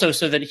also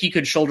so that he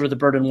could shoulder the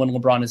burden when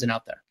LeBron isn't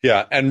out there.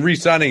 Yeah, and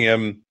re-signing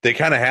him, they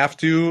kind of have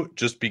to,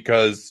 just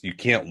because you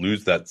can't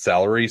lose that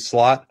salary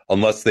slot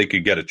unless they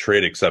could get a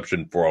trade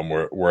exception for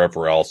him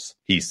wherever else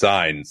he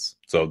signs.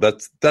 So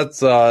that's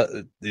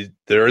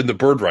they're in the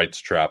bird rights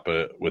trap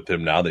with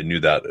him now. They knew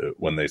that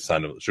when they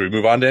signed him. Should we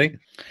move on, Danny?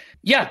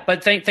 Yeah,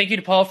 but thank you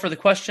to Paul for the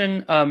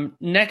question.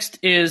 Next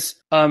is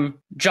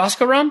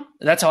Joskaram.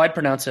 That's how I'd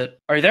pronounce it.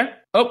 Are you there?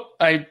 Oh,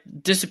 I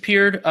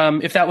disappeared.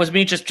 If that was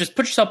me, just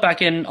put yourself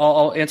back in.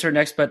 I'll answer it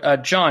next.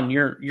 But John,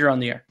 you're on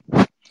the air.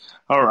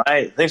 All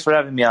right. Thanks for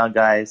having me on,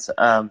 guys.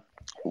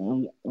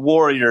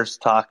 Warriors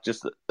talk,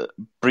 just a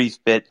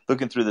brief bit,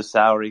 looking through the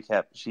salary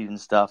cap sheet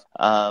and stuff.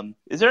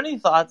 Is there any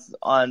thoughts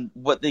on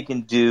what they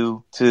can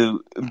do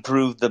to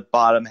improve the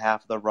bottom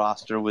half of the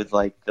roster with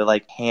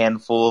the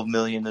handful of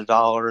millions of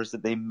dollars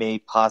that they may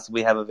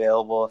possibly have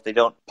available if they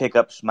don't pick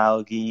up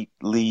Smiley,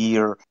 Lee,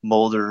 or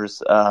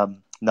Mulder's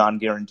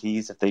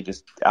non-guarantees, if they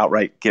just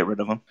outright get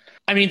rid of them?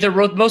 I mean, they're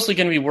mostly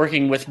going to be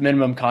working with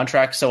minimum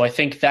contracts, so I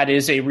think that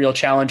is a real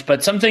challenge.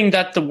 But something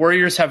that the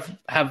Warriors have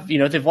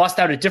they've lost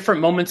out at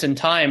different moments in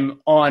time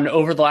on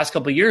over the last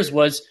couple of years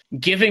was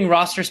giving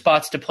roster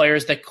spots to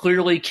players that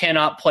clearly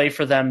cannot play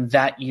for them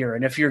that year.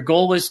 And if your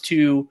goal is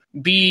to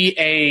be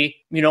a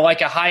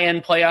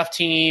high-end playoff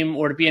team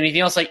or to be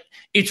anything else,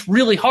 it's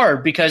really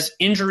hard because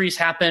injuries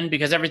happen,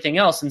 because everything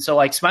else. And so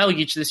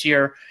Smailagic this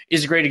year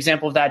is a great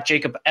example of that.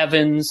 Jacob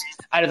Evans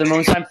out of the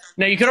moment time.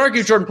 Now you could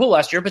argue Jordan Poole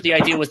last year, but the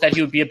idea was that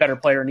he would be a better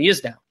player, and he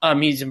is now.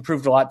 He's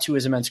improved a lot to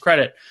his immense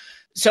credit.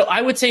 So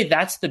I would say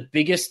that's the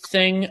biggest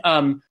thing.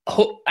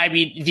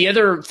 The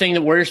other thing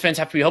that Warriors fans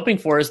have to be hoping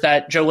for is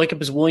that Joe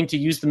Lacob is willing to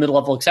use the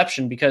mid-level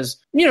exception because,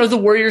 the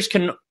Warriors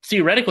can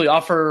theoretically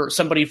offer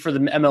somebody for the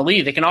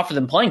MLE. They can offer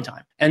them playing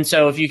time. And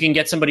so if you can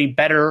get somebody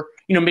better,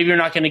 maybe you're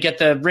not going to get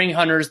the ring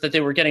hunters that they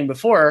were getting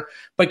before,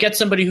 but get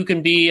somebody who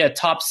can be a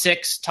top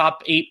 6,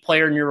 top 8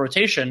 player in your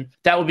rotation,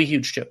 that would be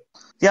huge too.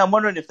 Yeah, I'm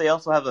wondering if they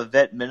also have a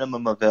vet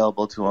minimum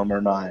available to them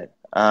or not.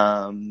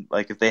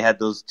 If they had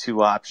those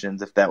two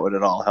options, if that would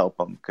at all help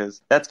them,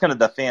 because that's kind of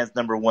the fans'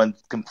 number one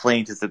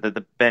complaint is that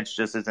the bench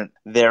just isn't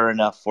there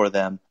enough for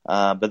them.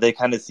 But they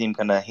kind of seem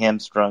kind of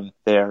hamstrung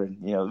there.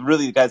 And,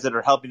 really the guys that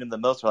are helping them the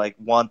most are like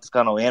Juan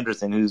Toscano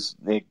Anderson, who's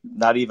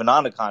not even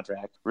on a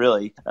contract,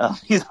 really.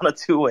 He's on a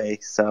 2-way.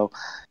 So,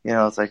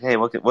 it's like, hey,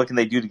 what can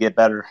they do to get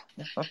better?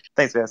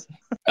 Thanks, guys.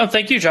 Oh,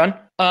 thank you, John.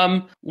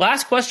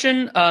 Last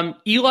question.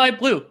 Eli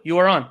Blue, you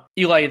are on.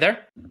 Eli, you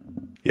there?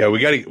 Yeah, we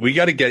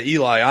got to get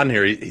Eli on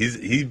here.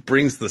 He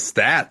brings the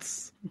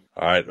stats.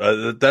 All right,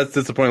 that's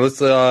disappointing.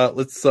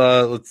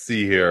 Let's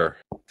see here.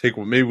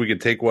 Maybe we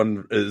could take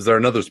one. Is there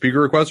another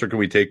speaker request, or can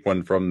we take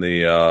one from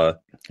the?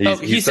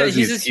 He says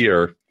he's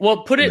here.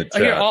 Well, put it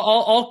here.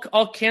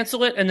 I'll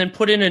cancel it and then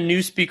put in a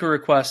new speaker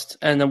request,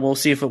 and then we'll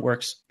see if it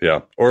works.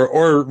 Yeah,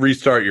 or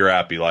restart your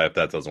app, Eli, if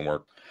that doesn't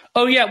work.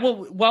 Oh yeah.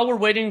 Well, while we're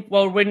waiting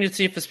to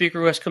see if the speaker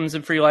request comes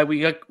in for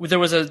Eli, there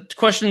was a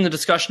question in the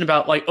discussion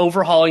about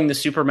overhauling the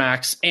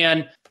Supermax,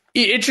 and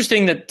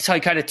interesting that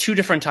kind of two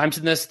different times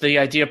in this, the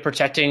idea of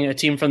protecting a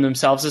team from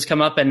themselves has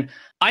come up, and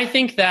I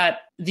think that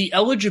the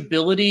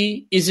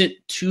eligibility isn't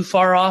too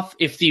far off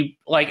if the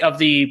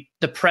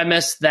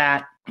premise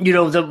that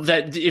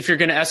that if you're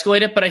going to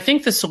escalate it. But I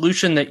think the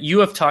solution that you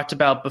have talked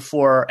about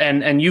before,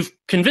 and you've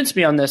convinced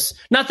me on this,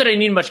 not that I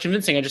need much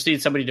convincing, I just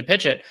need somebody to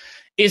pitch it,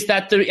 is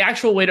that the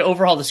actual way to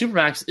overhaul the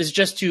Supermax is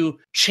just to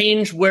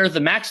change where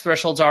the max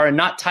thresholds are and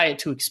not tie it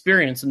to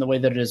experience in the way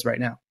that it is right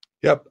now.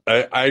 Yep,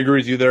 I agree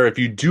with you there. If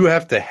you do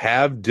have to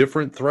have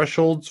different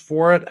thresholds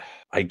for it,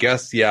 I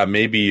guess, yeah,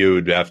 maybe it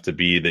would have to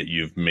be that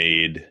you've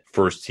made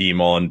first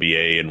team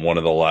All-NBA in one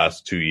of the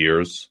last 2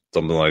 years,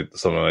 something like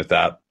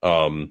that.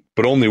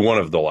 But only one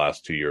of the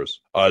last 2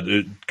 years.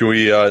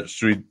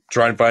 Should we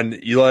try and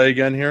find Eli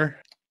again here?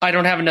 I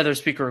don't have another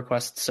speaker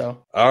request,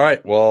 so. All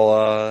right.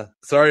 Well,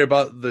 sorry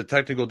about the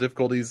technical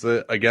difficulties.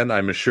 Again,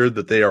 I'm assured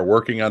that they are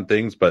working on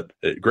things, but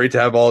great to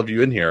have all of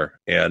you in here.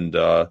 And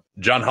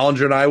John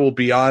Hollinger and I will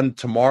be on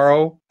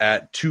tomorrow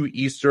at 2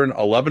 Eastern,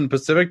 11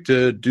 Pacific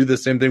to do the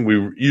same thing.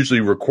 We usually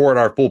record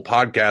our full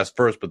podcast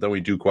first, but then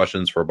we do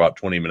questions for about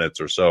 20 minutes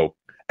or so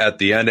at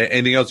the end.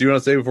 Anything else you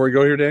want to say before we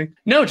go here, Danny?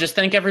 No, just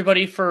thank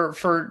everybody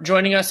for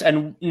joining us.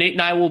 And Nate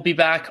and I will be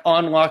back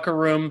on Locker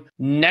Room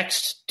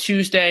next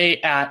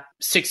Tuesday at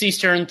 6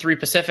 Eastern, 3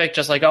 Pacific,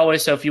 just like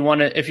always. So if you want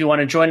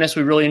to join us,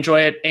 we really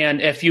enjoy it.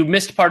 And if you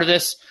missed part of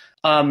this,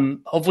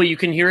 hopefully you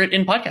can hear it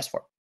in podcast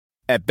form.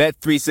 At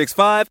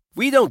Bet365,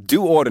 we don't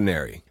do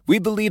ordinary. We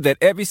believe that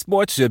every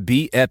sport should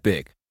be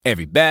epic.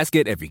 Every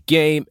basket, every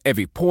game,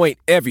 every point,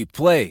 every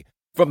play.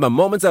 From the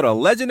moments that are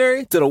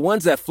legendary to the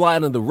ones that fly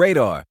under the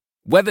radar.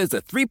 Whether it's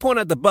a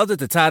 3-pointer at the buzzer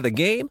to tie the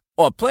game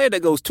or a player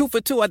that goes 2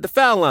 for 2 at the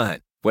foul line.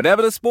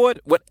 Whatever the sport,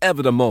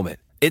 whatever the moment,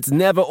 it's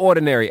never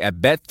ordinary at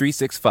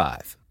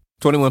Bet365.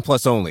 21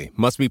 plus only.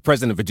 Must be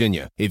present in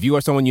Virginia. If you or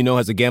someone you know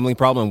has a gambling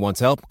problem and wants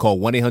help, call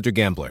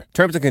 1-800-GAMBLER.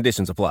 Terms and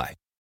conditions apply.